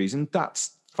trajectories, and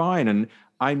that's fine. And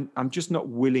I'm just not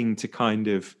willing to kind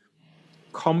of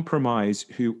compromise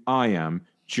who I am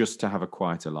just to have a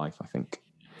quieter life, I think.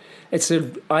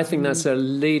 I think that's a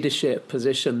leadership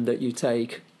position that you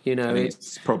take. You know,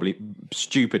 it's probably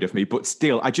stupid of me, but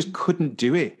still, I just couldn't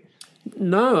do it.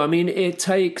 No, I mean, it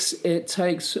takes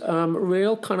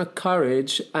real kind of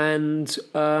courage and just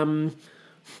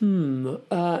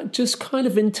kind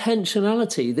of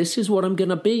intentionality. This is what I'm going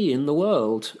to be in the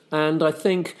world, and I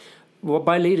think, well,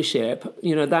 by leadership,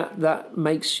 you know, that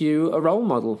makes you a role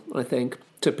model, I think,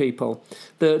 to people.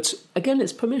 That, again,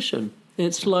 it's permission.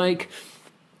 It's like,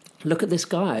 look at this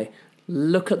guy.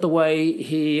 Look at the way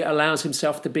he allows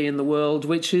himself to be in the world,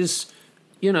 which is,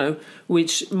 you know,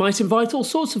 which might invite all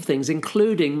sorts of things,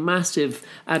 including massive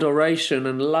adoration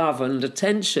and love and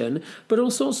attention, but all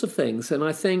sorts of things. And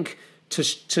I think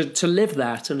to live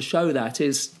that and show that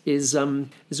is a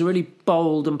really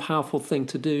bold and powerful thing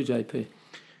to do, JP.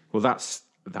 Well, that's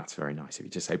very nice of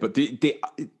you to say, but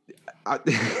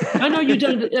I know you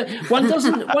don't. One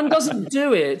doesn't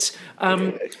do it.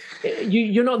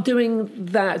 You're not doing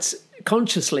that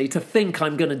consciously to think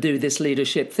I'm going to do this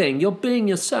leadership thing. You're being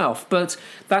yourself, but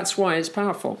that's why it's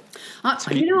powerful.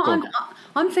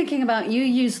 I'm thinking about, you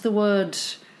use the word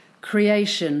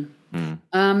creation,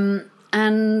 and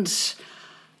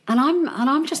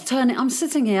I'm just turning. I'm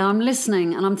sitting here. I'm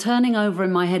listening, and I'm turning over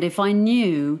in my head. If I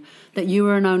knew that you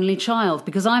were an only child,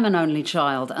 because I'm an only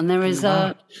child, and there's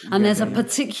a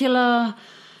particular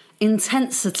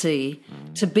intensity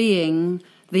to being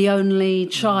the only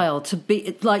child, to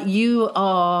be like you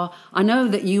are. I know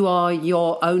that you are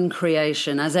your own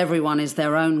creation, as everyone is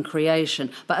their own creation,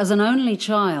 but as an only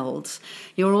child,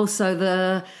 you're also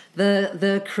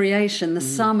the creation, the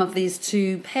sum of these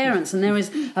two parents, and there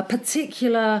is a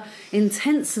particular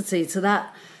intensity to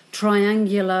that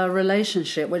triangular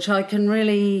relationship, which I can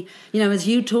really, as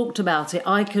you talked about it,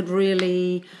 I could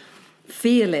really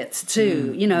feel it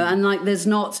too, and like there's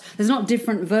not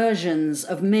different versions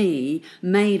of me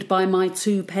made by my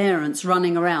two parents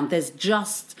running around. There's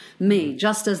just me,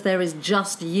 just as there is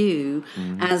just you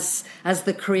as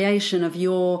the creation of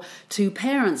your two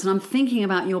parents. And I'm thinking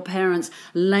about your parents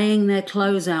laying their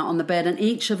clothes out on the bed, and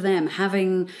each of them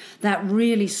having that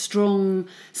really strong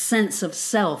sense of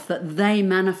self that they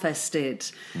manifested,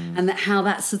 and that how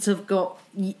that sort of got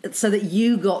so that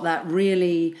you got that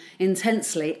really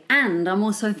intensely. And I'm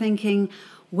also thinking,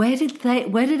 where did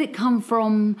it come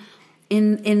from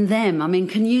in them? I mean,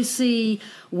 can you see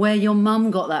where your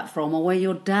mum got that from, or where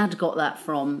your dad got that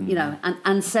from, and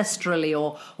ancestrally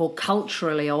or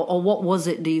culturally, or what was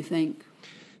it, do you think?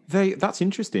 That's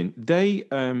interesting.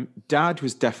 Dad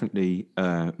was definitely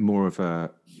more of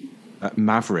a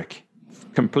maverick,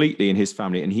 completely, in his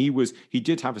family, and he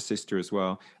did have a sister as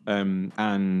well,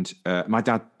 and my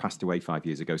dad passed away 5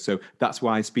 years ago, so that's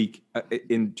why I speak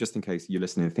in just in case you're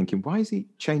listening and thinking, why is he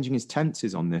changing his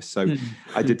tenses on this? So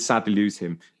I did sadly lose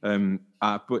him,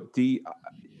 but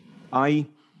I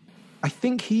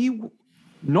think he,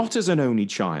 not as an only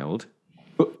child,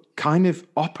 but kind of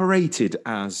operated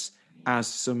as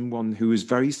someone who was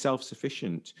very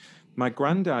self-sufficient. My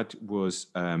granddad was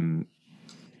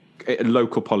a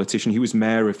local politician. He was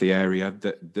mayor of the area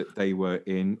that they were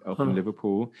in, up in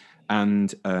Liverpool,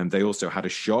 and they also had a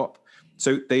shop.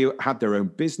 So they had their own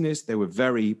business. They were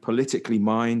very politically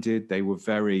minded. They were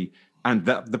and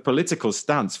the political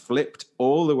stance flipped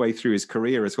all the way through his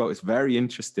career as well. It's very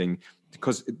interesting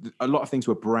because a lot of things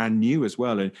were brand new as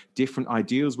well, and different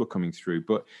ideals were coming through.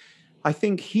 But I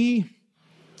think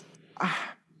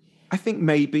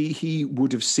maybe he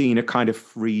would have seen a kind of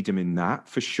freedom in that,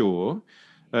 for sure.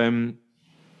 And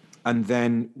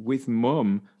then with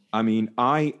mum, I mean,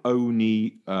 I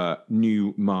only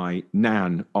knew my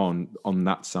nan on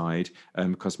that side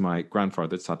because my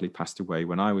grandfather sadly passed away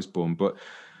when I was born. But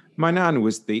my nan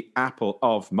was the apple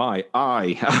of my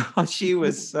eye. She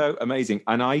was so amazing.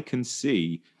 And I can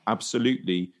see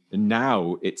absolutely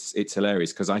now, it's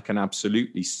hilarious because I can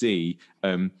absolutely see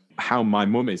how my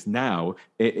mum is now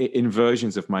in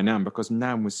versions of my nan, because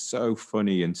nan was so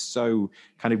funny and so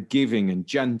kind of giving and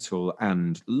gentle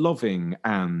and loving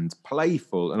and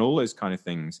playful and all those kind of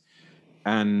things.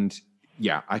 And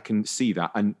yeah, I can see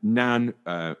that. And nan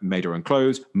made her own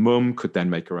clothes. Mum could then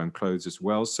make her own clothes as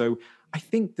well. So I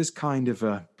think there's kind of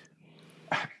a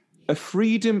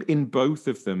freedom in both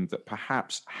of them that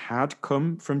perhaps had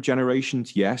come from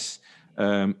generations, yes,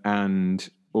 and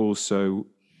also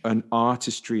an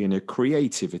artistry and a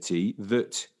creativity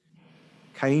that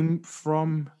came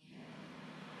from,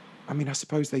 I mean, I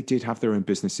suppose they did have their own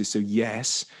businesses, so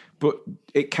yes, but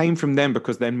it came from them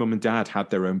because then mum and dad had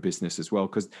their own business as well,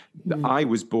 because I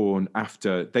was born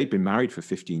after they'd been married for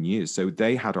 15 years, so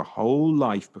they had a whole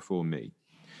life before me,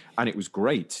 and it was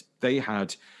great. They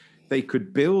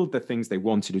could build the things they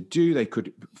wanted to do. They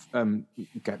could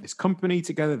get this company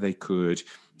together. They could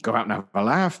go out and have a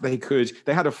laugh. They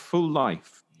had a full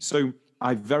life. So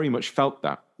I very much felt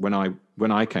that when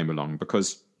I came along,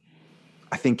 because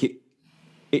I think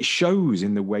it shows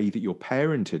in the way that you're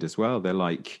parented as well. They're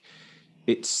like,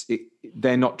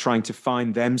 they're not trying to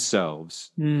find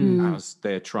themselves as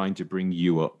they're trying to bring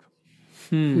you up.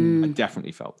 I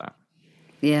definitely felt that.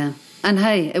 Yeah. And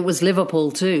hey, it was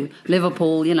Liverpool too.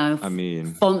 Liverpool, I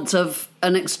mean, font of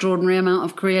an extraordinary amount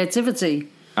of creativity.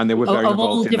 And they were very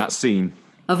involved in that scene.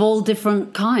 Of all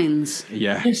different kinds.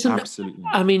 Yeah, absolutely.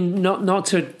 I mean, not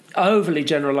to overly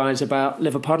generalise about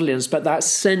Liverpudlians, but that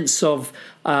sense of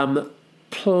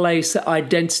place,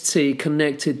 identity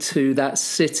connected to that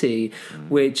city,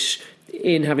 which,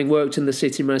 in having worked in the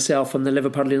city myself and the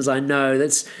Liverpudlians I know,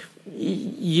 that's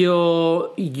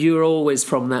you're always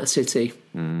from that city.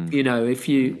 If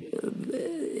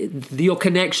your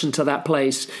connection to that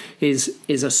place is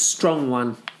a strong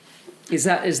one. Is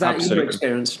that your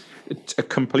experience?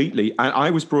 Completely. And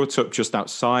I was brought up just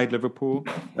outside Liverpool,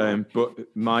 but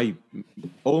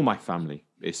all my family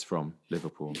is from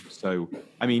Liverpool. So,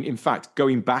 I mean, in fact,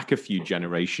 going back a few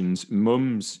generations,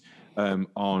 mum's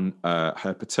on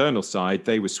her paternal side,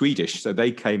 they were Swedish. So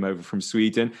they came over from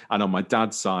Sweden. And on my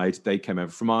dad's side, they came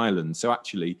over from Ireland. So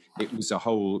actually, it was a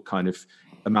whole kind of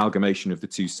amalgamation of the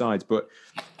two sides. But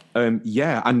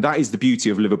Yeah, and that is the beauty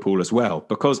of Liverpool as well,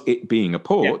 because it being a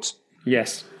port. Yeah.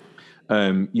 Yes.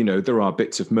 There are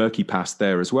bits of murky past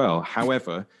there as well.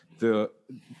 However,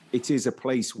 it is a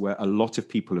place where a lot of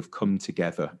people have come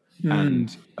together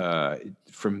and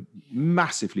from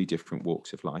massively different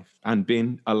walks of life and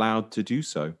been allowed to do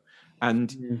so.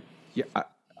 And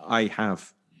I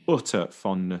have utter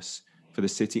fondness for the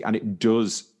city, and it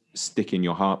does stick in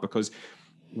your heart because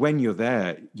when you're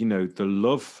there, the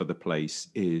love for the place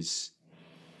is,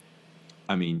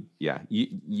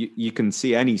 you can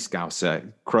see any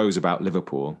Scouser crows about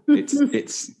Liverpool.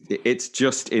 It's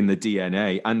just in the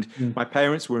DNA. And my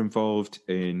parents were involved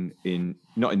in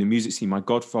not in the music scene. My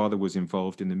godfather was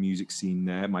involved in the music scene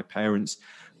there. My parents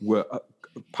were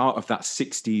part of that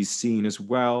 60s scene as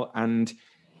well. And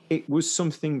it was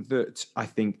something that I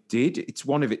think it's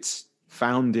one of its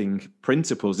founding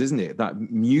principles, isn't it?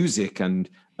 That music and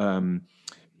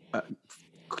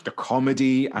the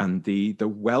comedy and the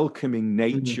welcoming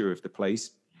nature of the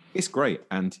place, it's great.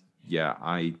 And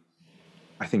I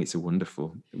think it's a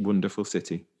wonderful, wonderful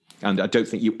city. And I don't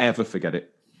think you ever forget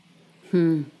it.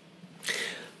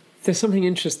 There's something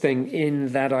interesting in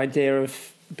that idea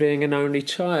of being an only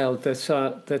child that's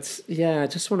I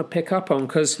just want to pick up on,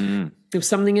 because there was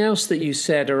something else that you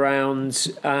said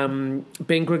around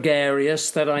being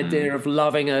gregarious, that idea of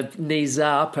loving a knees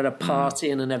up at a party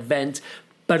and an event,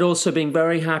 but also being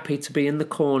very happy to be in the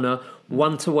corner,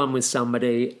 one-to-one with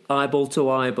somebody, eyeball to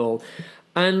eyeball.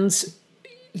 And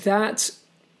that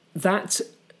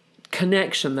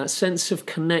connection, that sense of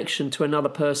connection to another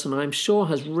person, I'm sure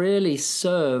has really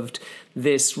served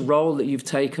this role that you've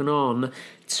taken on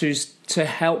to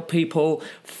help people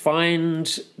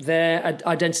find their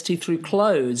identity through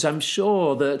clothes. I'm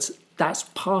sure that's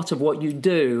part of what you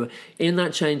do in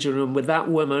that changing room with that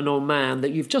woman or man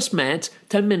that you've just met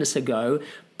 10 minutes ago,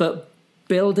 but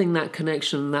building that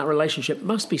connection, that relationship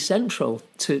must be central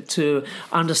to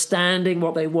understanding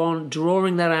what they want,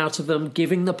 drawing that out of them,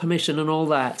 giving the permission and all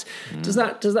that. Does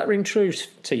that ring true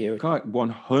to you? God,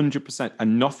 100%.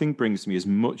 And nothing brings me as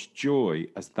much joy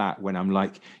as that when I'm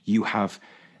like, you have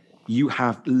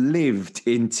lived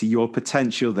into your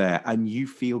potential there and you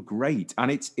feel great. And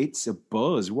it's a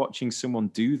buzz watching someone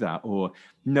do that, or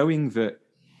knowing that.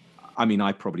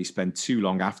 I probably spend too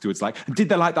long afterwards like, did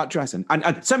they like that dress? And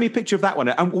send me a picture of that one.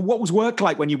 And what was work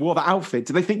like when you wore that outfit?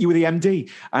 Do they think you were the MD?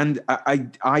 And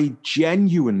I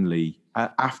genuinely,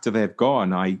 after they've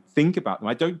gone, I think about them.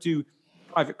 I don't do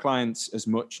private clients as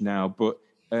much now, but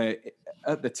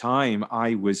at the time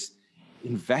I was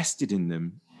invested in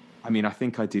them. I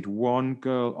think I did one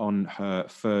girl on her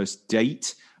first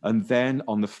date, and then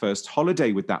on the first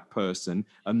holiday with that person,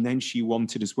 and then she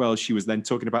wanted as well. She was then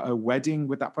talking about her wedding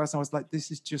with that person. I was like,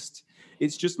 it's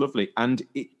just lovely. And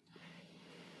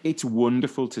it's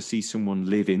wonderful to see someone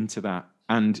live into that.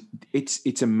 And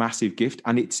it's a massive gift.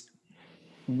 And it's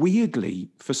weirdly,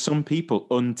 for some people,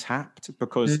 untapped,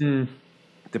 because the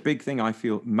big thing I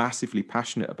feel massively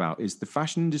passionate about is the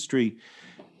fashion industry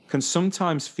can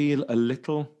sometimes feel a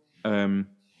little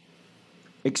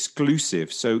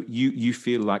exclusive. So you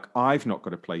feel like I've not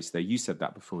got a place there. You said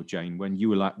that before, Jane, when you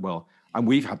were like, well, and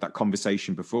we've had that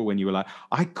conversation before when you were like,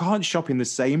 I can't shop in the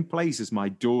same place as my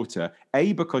daughter,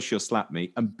 A, because she'll slap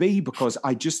me, and B, because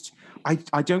I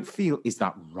don't feel, is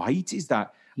that right? Is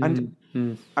that, and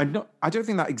I don't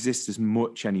think that exists as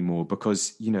much anymore,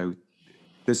 because,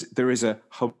 there is a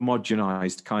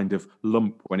homogenized kind of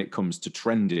lump when it comes to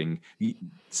trending.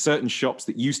 Certain shops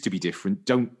that used to be different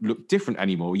don't look different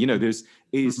anymore.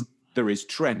 There is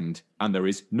trend and there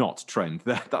is not trend.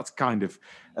 That's kind of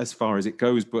as far as it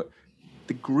goes. But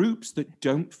the groups that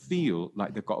don't feel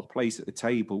like they've got a place at the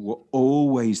table were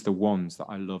always the ones that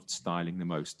I loved styling the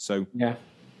most. So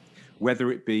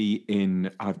whether it be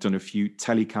I've done a few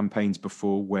tele campaigns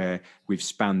before where we've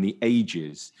spanned the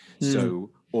ages.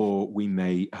 Or we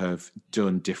may have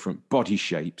done different body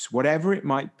shapes, whatever it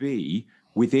might be,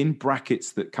 within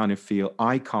brackets that kind of feel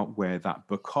I can't wear that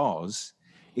because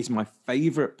it's my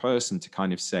favorite person to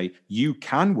kind of say, you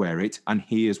can wear it and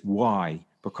here's why,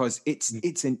 because it's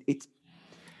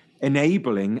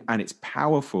enabling and it's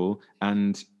powerful.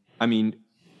 And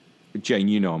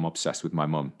Jane, I'm obsessed with my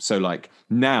mum. So like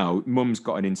now mum's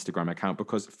got an Instagram account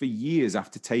because for years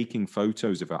after taking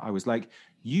photos of her, I was like,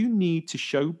 you need to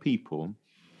show people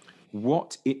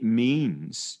what it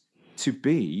means to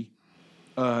be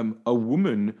a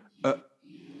woman.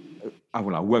 I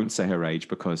won't say her age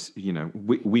because,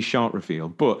 we shan't reveal,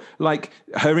 but like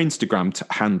her Instagram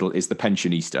handle is the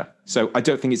pensionista. So I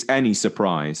don't think it's any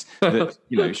surprise that,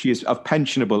 she is of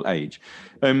pensionable age.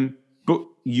 But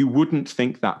you wouldn't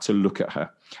think that to look at her.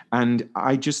 And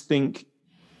I just think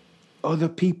other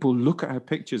people look at her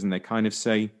pictures and they kind of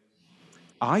say,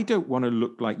 I don't want to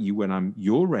look like you when I'm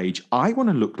your age. I want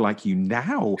to look like you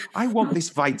now. I want this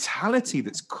vitality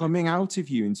that's coming out of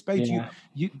you in spades. Yeah.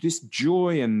 You this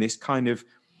joy and this kind of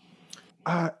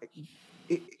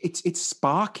it's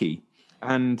sparky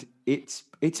and it's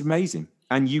amazing.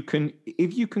 And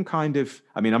if you can kind of,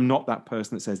 I mean, I'm not that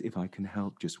person that says, if I can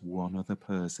help just one other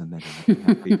person, then I'll be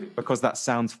happy, because that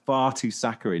sounds far too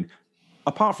saccharine.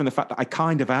 Apart from the fact that I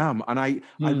kind of am, and I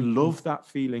love that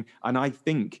feeling. And I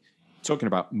think, talking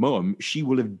about Mum, she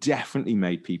will have definitely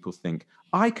made people think,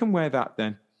 I can wear that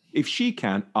then. If she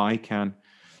can, I can.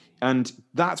 And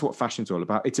that's what fashion's all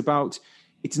about.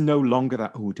 It's no longer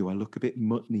that, oh, do I look a bit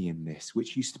muttony in this?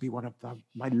 Which used to be one of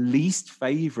my least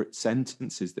favorite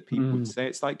sentences that people would say.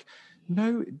 It's like,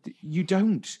 no, you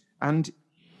don't. And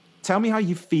tell me how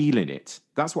you feel in it.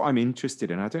 That's what I'm interested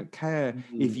in. I don't care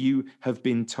if you have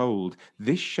been told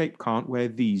this shape can't wear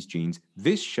these jeans,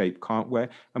 this shape can't wear.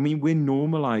 I mean, we're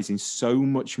normalizing so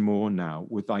much more now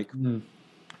with like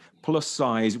plus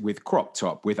size, with crop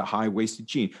top, with a high-waisted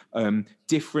jean,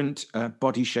 different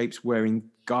body shapes wearing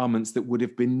garments that would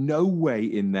have been no way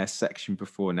in their section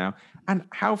before now. And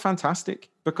how fantastic,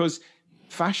 because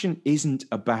fashion isn't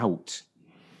about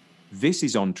this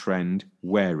is on trend,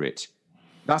 wear it.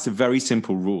 That's a very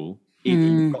simple rule. If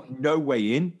you've got no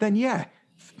way in, then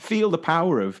feel the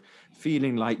power of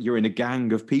feeling like you're in a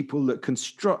gang of people that can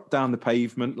strut down the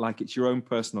pavement like it's your own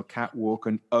personal catwalk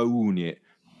and own it.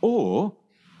 Or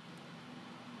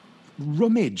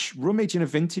rummage in a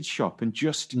vintage shop and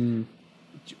just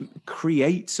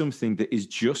create something that is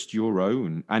just your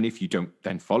own. And if you don't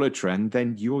then follow trend,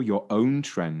 then you're your own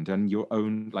trend and your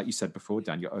own, like you said before,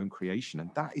 Dan, your own creation. And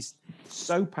that is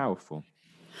so powerful.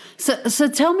 So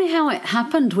tell me how it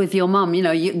happened with your mum. You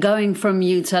know, going from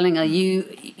you telling her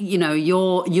you know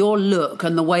your look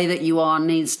and the way that you are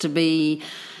needs to be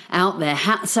out there.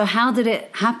 So how did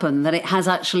it happen that it has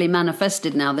actually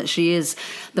manifested now that she is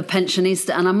the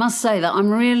pensionista? And I must say that I'm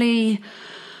really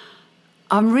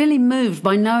moved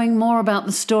by knowing more about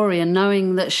the story and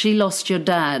knowing that she lost your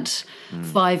dad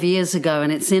 5 years ago,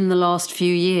 and it's in the last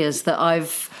few years that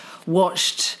I've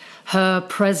watched her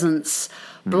presence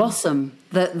blossom.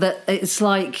 That it's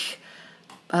like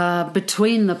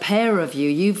between the pair of you,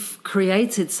 you've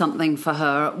created something for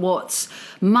her at what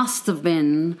must have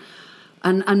been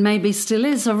and maybe still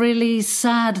is a really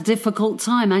sad, difficult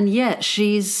time, and yet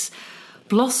she's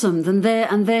blossomed, and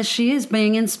there she is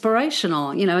being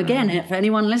inspirational. You know, again, for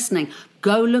anyone listening,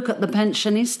 go look at The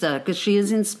Pensionista, because she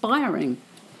is inspiring.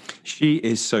 She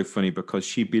is so funny, because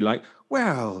she'd be like,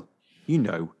 well, you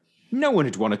know, no one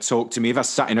would want to talk to me if I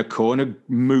sat in a corner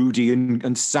moody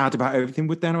and sad about everything.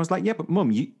 But then I was like, yeah, but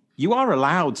Mum, you are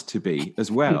allowed to be as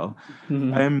well.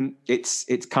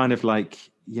 It's kind of like,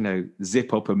 you know,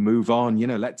 zip up and move on, you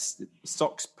know, let's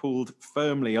socks pulled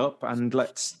firmly up and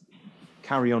let's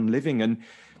carry on living. And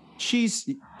she's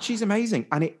amazing.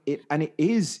 And it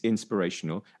is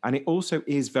inspirational. And it also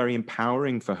is very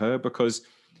empowering for her, because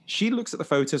she looks at the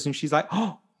photos and she's like,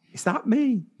 oh, is that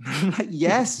me? Like,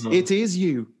 yes, it is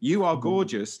you. You are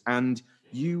gorgeous. And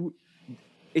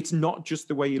it's not just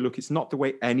the way you look. It's not the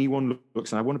way anyone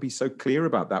looks. And I want to be so clear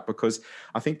about that, because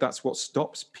I think that's what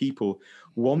stops people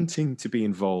wanting to be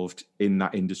involved in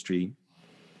that industry.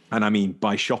 And I mean,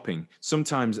 by shopping,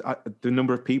 sometimes the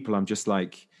number of people I'm just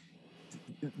like,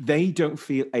 they don't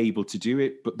feel able to do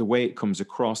it. But the way it comes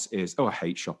across is, oh, I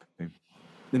hate shopping.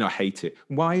 You know, I hate it.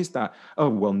 Why is that? Oh,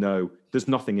 well, no, there's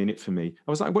nothing in it for me.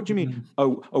 I was like, what do you mean?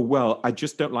 Oh, well, I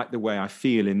just don't like the way I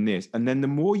feel in this. And then the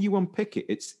more you unpick it,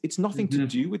 it's nothing to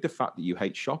do with the fact that you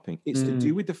hate shopping. It's to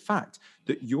do with the fact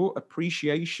that your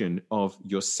appreciation of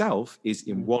yourself is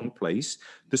in one place.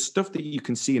 The stuff that you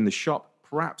can see in the shop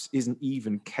perhaps isn't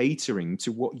even catering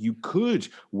to what you could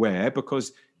wear,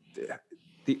 because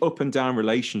the up and down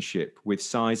relationship with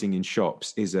sizing in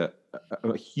shops is a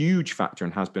huge factor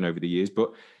and has been over the years.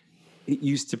 But it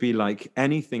used to be like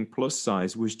anything plus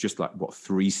size was just like, what,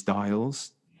 3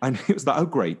 styles? And it was like, oh,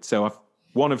 great. So I've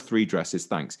one of 3 dresses,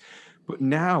 thanks. But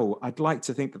now I'd like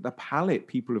to think that the palette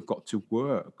people have got to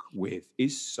work with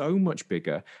is so much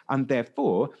bigger. And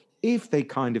therefore, if they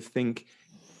kind of think,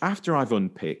 after I've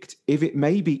unpicked, if it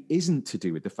maybe isn't to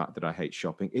do with the fact that I hate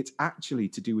shopping, it's actually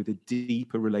to do with a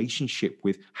deeper relationship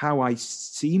with how I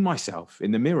see myself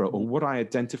in the mirror or what I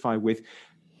identify with.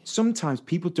 Sometimes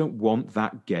people don't want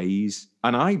that gaze,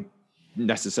 and I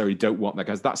necessarily don't want that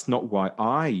gaze. That's not why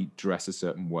I dress a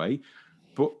certain way.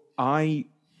 But I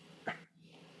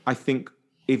think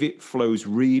if it flows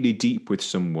really deep with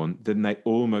someone, then they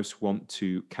almost want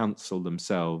to cancel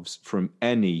themselves from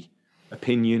any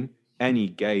opinion, any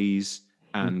gaze,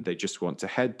 and they just want to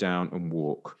head down and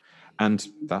walk. And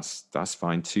that's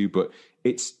fine too. But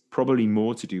it's probably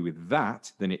more to do with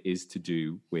that than it is to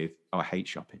do with, I hate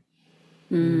shopping.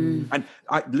 And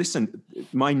listen,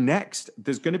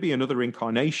 there's going to be another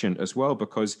incarnation as well,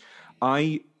 because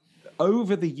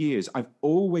over the years, I've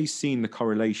always seen the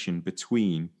correlation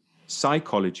between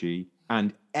psychology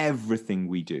and everything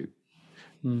we do.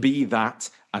 Be that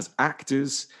as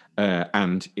actors,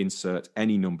 and insert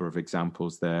any number of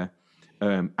examples there.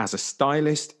 As a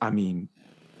stylist, I mean,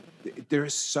 there are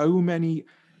so many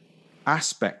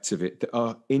aspects of it that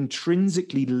are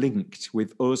intrinsically linked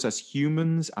with us as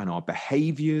humans and our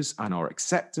behaviors and our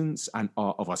acceptance and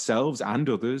of ourselves and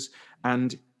others.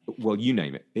 And, well, you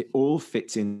name it. It all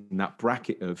fits in that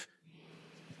bracket of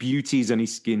beauty's only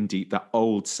skin deep, that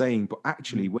old saying. But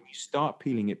actually, when you start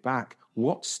peeling it back,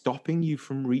 what's stopping you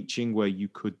from reaching where you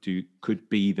could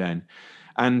be then?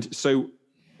 And so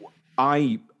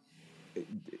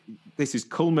this is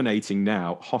culminating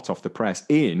now, hot off the press,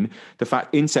 in the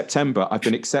fact in September I've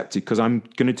been accepted because I'm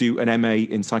going to do an MA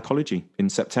in psychology in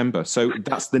September. So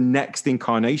that's the next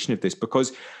incarnation of this,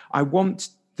 because I want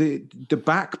the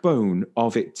backbone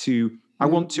of it to, I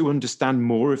want to understand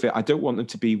more of it. I don't want them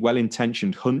to be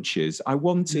well-intentioned hunches. I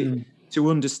want it to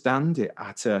understand it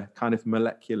at a kind of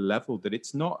molecular level, that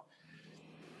it's not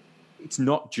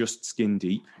just skin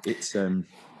deep.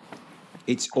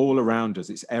 It's all around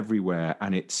us. It's everywhere,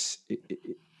 and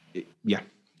yeah.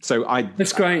 So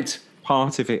that's great. It's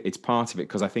part of it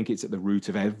because I think it's at the root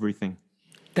of everything.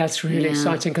 That's really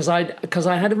exciting, because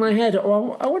I had in my head, I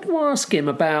want to ask him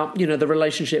about, the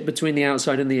relationship between the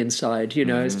outside and the inside.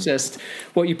 It's just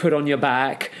what you put on your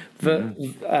back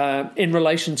in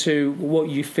relation to what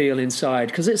you feel inside,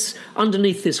 because it's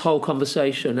underneath this whole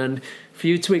conversation. And for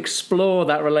you to explore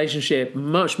that relationship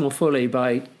much more fully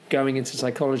by going into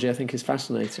psychology, I think is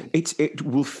fascinating. It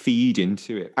will feed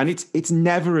into it, and it's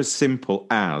never as simple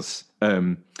as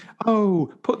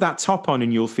put that top on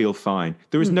and you'll feel fine.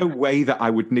 There is no way that I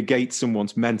would negate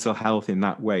someone's mental health in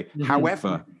that way.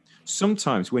 However,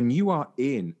 sometimes when you are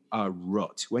in a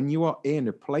rut, when you are in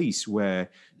a place where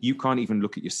you can't even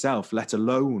look at yourself, let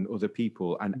alone other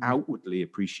people, and outwardly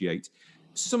appreciate,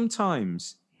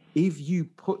 sometimes if you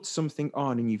put something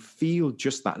on and you feel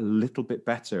just that little bit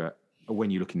better when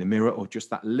you look in the mirror, or just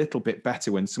that little bit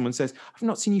better when someone says, I've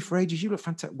not seen you for ages, you look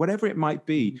fantastic, whatever it might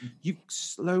be, you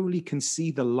slowly can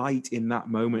see the light in that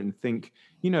moment and think,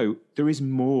 there is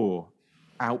more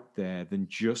out there than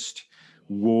just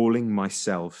walling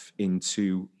myself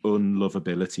into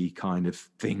unlovability kind of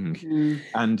thing.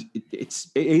 And it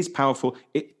is powerful.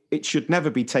 It should never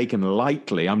be taken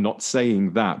lightly. I'm not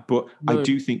saying that, but no. I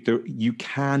do think that you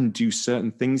can do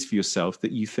certain things for yourself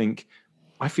that you think,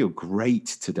 I feel great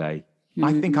today.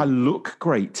 I think I look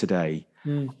great today.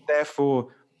 Therefore,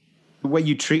 the way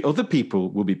you treat other people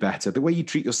will be better. The way you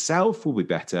treat yourself will be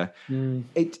better.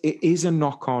 It is a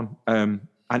knock-on, and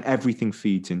everything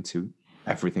feeds into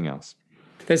everything else.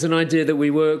 There's an idea that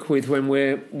we work with when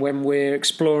we're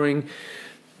exploring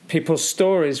people's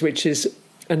stories, which is,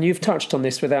 and you've touched on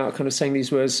this without kind of saying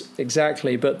these words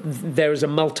exactly, but there is a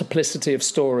multiplicity of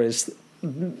stories,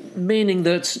 meaning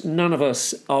that none of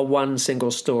us are one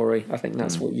single story. I think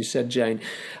that's what you said, Jane.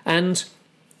 And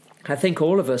I think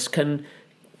all of us can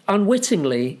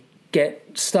unwittingly get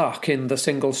stuck in the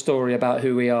single story about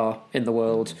who we are in the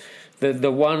world,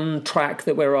 the one track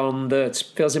that we're on that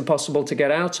feels impossible to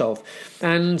get out of.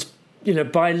 And,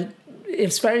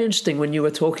 it's very interesting when you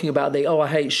were talking about I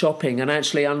hate shopping, and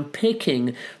actually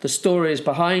unpicking the stories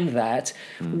behind that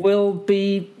will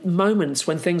be moments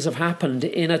when things have happened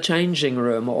in a changing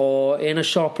room or in a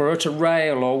shop or at a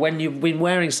rail, or when you've been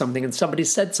wearing something and somebody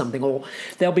said something, or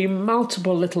there'll be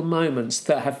multiple little moments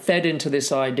that have fed into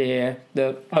this idea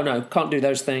that, oh no, can't do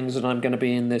those things and I'm going to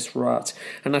be in this rut.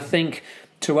 And I think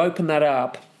to open that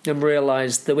up and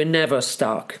realise that we're never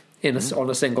stuck on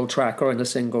a single track or in a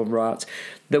single rut,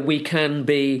 that we can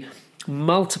be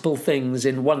multiple things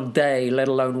in one day, let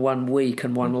alone 1 week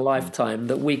and one lifetime,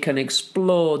 that we can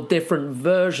explore different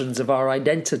versions of our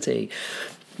identity,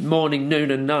 morning,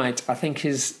 noon and night, I think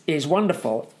is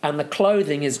wonderful. And the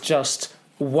clothing is just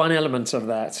one element of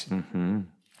that.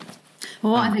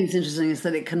 Well, what I think is interesting is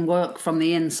that it can work from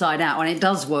the inside out, and it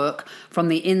does work from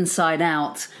the inside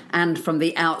out and from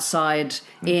the outside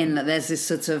in, that there's this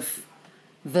sort of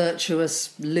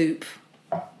virtuous loop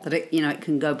that it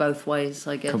can go both ways,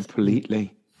 I guess.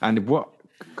 Completely. And what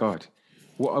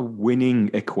a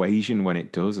winning equation when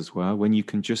it does as well, when you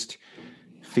can just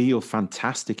feel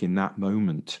fantastic in that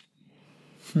moment.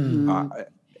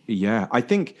 I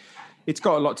think it's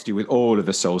got a lot to do with all of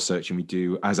the soul searching we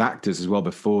do as actors as well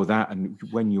before that, and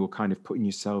when you're kind of putting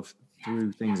yourself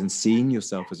through things and seeing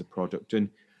yourself as a product. And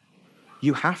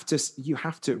you have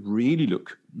to really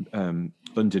look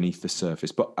underneath the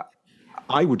surface. But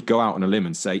I would go out on a limb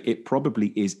and say it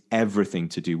probably is everything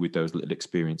to do with those little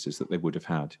experiences that they would have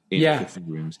had in fitting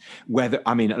rooms.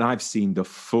 And I've seen the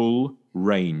full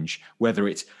range, whether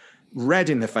it's red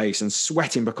in the face and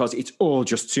sweating because it's all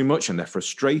just too much and they're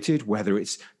frustrated, whether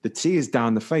it's the tears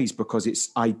down the face because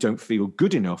I don't feel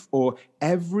good enough, or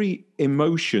every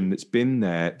emotion that's been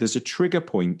there, there's a trigger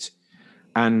point.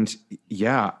 And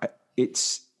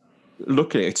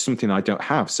luckily it's something I don't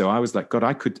have. So I was like, God,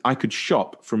 I could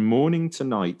shop from morning to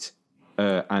night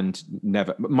and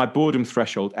never. My boredom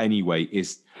threshold anyway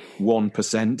is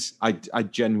 1%. I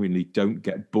genuinely don't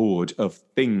get bored of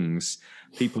things.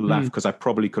 People laugh because I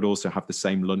probably could also have the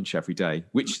same lunch every day,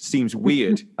 which seems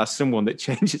weird as someone that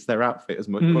changes their outfit as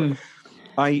much.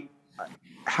 But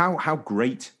how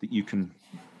great that you can.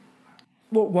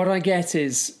 What I get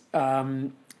is,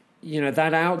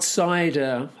 that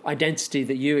outsider identity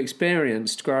that you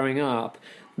experienced growing up,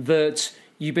 that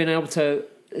you've been able to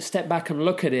step back and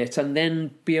look at it and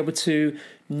then be able to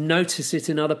notice it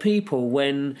in other people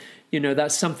when,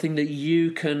 that's something that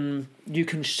you can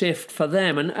shift for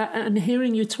them. And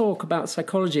hearing you talk about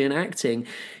psychology and acting,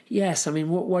 yes, I mean,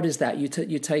 what is that? You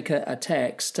take a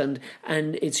text and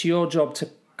it's your job to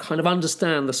kind of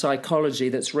understand the psychology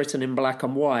that's written in black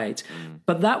and white.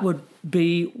 But that would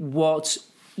be what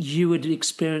you would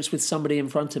experience with somebody in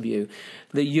front of you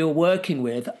that you're working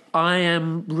with. I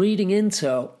am reading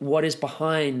into what is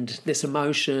behind this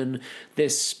emotion,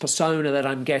 this persona that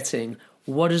I'm getting.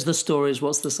 What is the stories?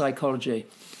 What's the psychology?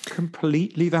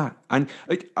 Completely that. And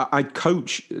I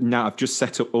coach now. I've just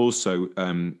set up also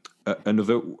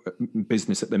another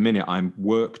business at the minute I'm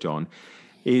worked on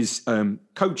is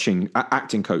coaching,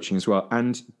 acting coaching as well.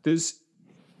 And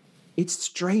it's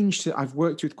strange that I've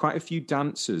worked with quite a few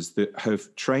dancers that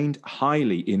have trained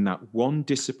highly in that one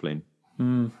discipline.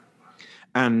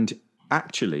 And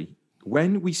actually,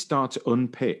 when we start to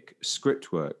unpick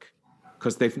script work,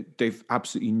 because they've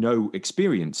absolutely no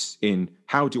experience in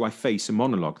how do I face a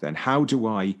monologue then? How do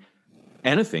I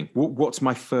anything? What's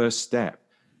my first step?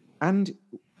 And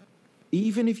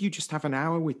even if you just have an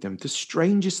hour with them, the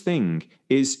strangest thing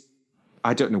is,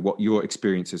 I don't know what your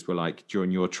experiences were like during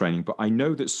your training, but I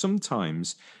know that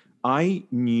sometimes I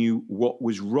knew what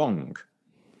was wrong,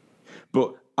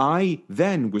 but I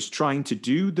then was trying to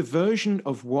do the version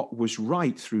of what was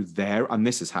right through there. And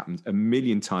this has happened a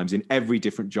million times in every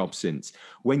different job since.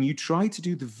 When you try to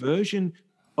do the version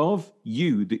of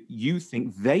you that you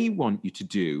think they want you to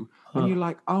do, and you're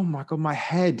like, oh my God, my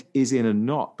head is in a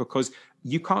knot, because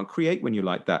you can't create when you're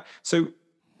like that. So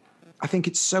I think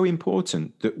it's so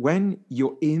important that when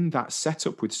you're in that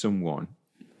setup with someone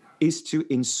is to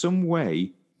in some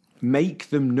way make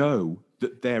them know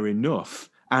that they're enough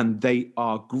and they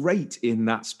are great in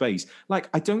that space. Like,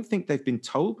 I don't think they've been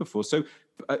told before. So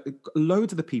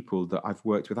loads of the people that I've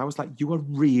worked with, I was like, you are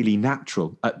really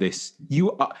natural at this.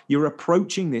 You're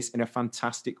approaching this in a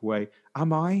fantastic way.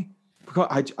 Am I?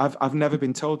 Because I've never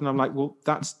been told. And I'm like, well,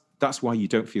 that's why you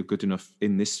don't feel good enough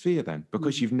in this sphere then,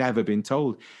 because you've never been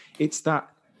told. It's that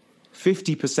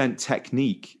 50%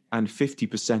 technique and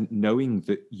 50% knowing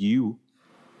that you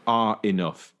are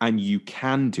enough and you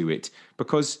can do it,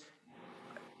 because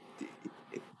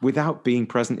without being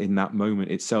present in that moment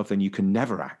itself, then you can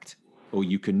never act, or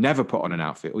you can never put on an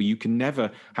outfit, or you can never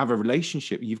have a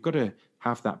relationship. You've got to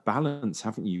have that balance,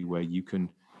 haven't you, where you can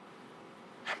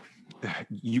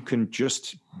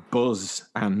just buzz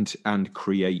and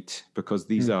create, because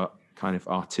these are kind of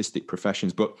artistic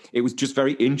professions. But it was just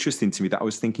very interesting to me that I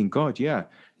was thinking, God, yeah,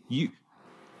 you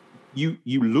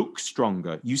look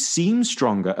stronger, you seem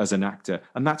stronger as an actor,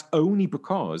 and that's only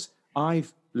because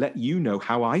I've let you know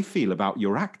how I feel about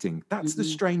your acting. That's the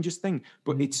strangest thing,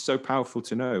 but it's so powerful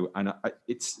to know, and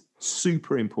it's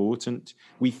super important.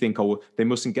 We think, oh, they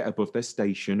mustn't get above their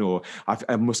station, or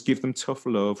I must give them tough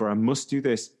love, or I must do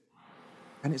this.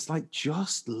 And it's like,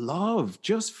 just love,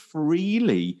 just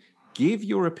freely give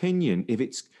your opinion. If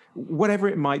it's whatever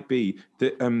it might be,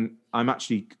 that I'm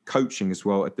actually coaching as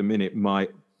well at the minute, my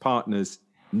partner's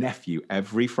nephew.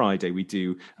 Every Friday we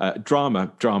do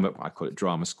drama, I call it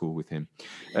drama school with him.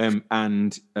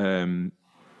 And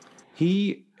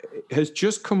he has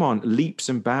just come on leaps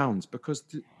and bounds, because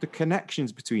the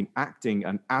connections between acting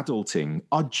and adulting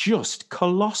are just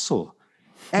colossal.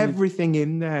 Everything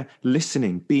in there,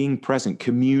 listening, being present,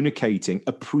 communicating,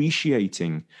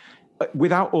 appreciating.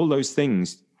 Without all those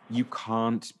things, you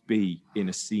can't be in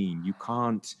a scene. You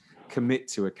can't commit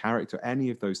to a character,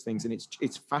 any of those things. And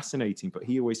it's fascinating. But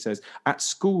he always says, at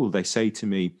school, they say to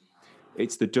me,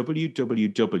 It's the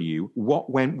WWW, what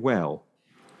went well.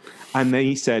 And then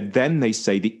he said, then they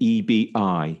say the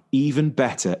EBI, even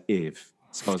better if.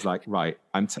 So I was like, right,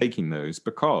 I'm taking those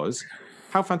because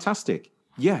how fantastic.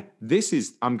 Yeah,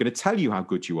 I'm going to tell you how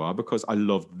good you are because I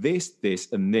love this,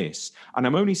 this, and this. And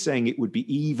I'm only saying it would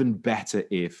be even better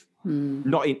if,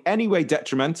 not in any way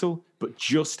detrimental, but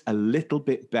just a little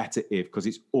bit better if, because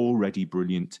it's already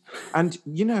brilliant. And,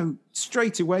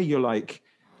 straight away, you're like,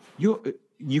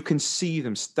 you can see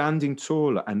them standing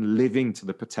taller and living to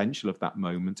the potential of that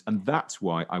moment. And that's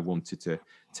why I wanted to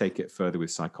take it further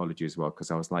with psychology as well, because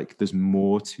I was like, there's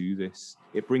more to this.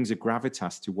 It brings a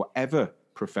gravitas to whatever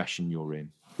profession you're in,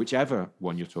 whichever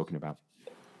one you're talking about.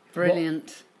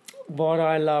 Brilliant. What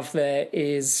I love there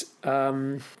is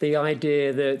the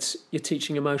idea that you're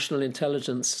teaching emotional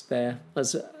intelligence there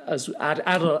as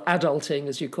adulting,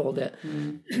 as you called it,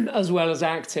 as well as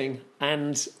acting.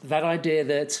 And that idea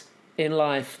that in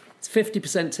life, it's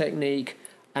 50% technique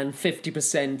and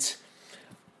 50%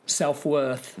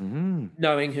 self-worth,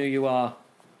 knowing who you are.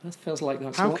 That feels like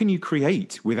that's How can you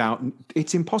create without...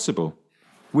 It's impossible.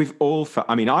 We've all felt...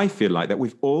 I mean, I feel like that.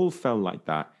 We've all felt like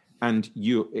that. And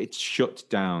it's shut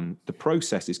down. The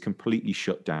process is completely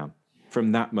shut down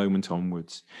from that moment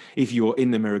onwards. If you're in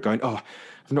the mirror going, oh,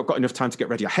 I've not got enough time to get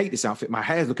ready. I hate this outfit. My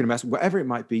hair's looking a mess. Whatever it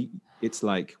might be, it's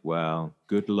like, well,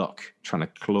 good luck trying to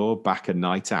claw back a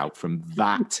night out from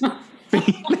that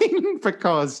feeling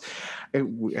because,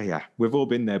 we've all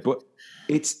been there. But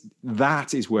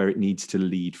that is where it needs to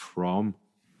lead from.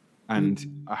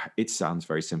 And it sounds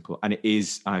very simple. And it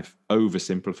is, I've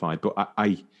oversimplified, but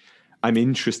I'm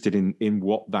interested in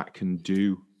what that can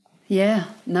do. Yeah,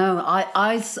 no,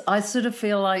 I sort of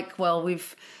feel like, well,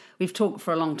 we've talked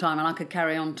for a long time and I could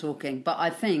carry on talking, but I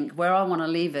think where I want to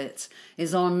leave it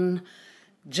is on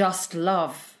just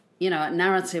love. At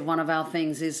Narrative, one of our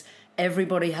things is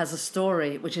everybody has a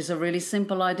story, which is a really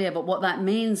simple idea. But what that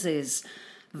means is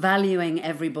valuing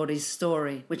everybody's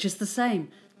story, which is the same.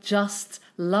 Just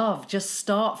love, just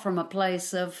start from a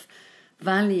place of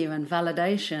value and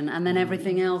validation, and then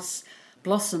everything else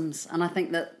blossoms. And I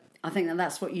think that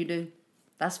that's what you do.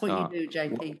 That's what you do,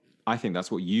 JP. I think that's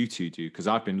what you two do, because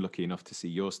I've been lucky enough to see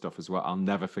your stuff as well. I'll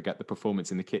never forget the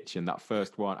performance in the kitchen. That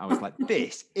first one, I was like,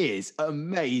 this is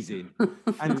amazing.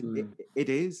 And it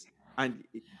is. And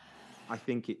I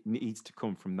think it needs to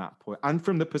come from that point and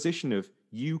from the position of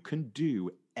you can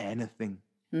do anything.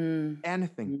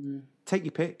 Anything. Take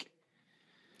your pick.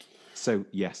 So,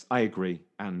 yes, I agree.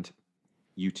 And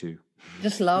you too.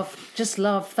 Just love.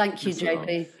 Thank you,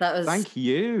 JP. Thank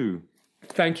you.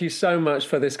 Thank you so much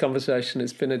for this conversation.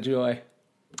 It's been a joy.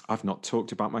 I've not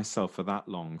talked about myself for that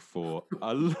long for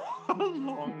a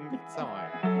long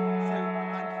time.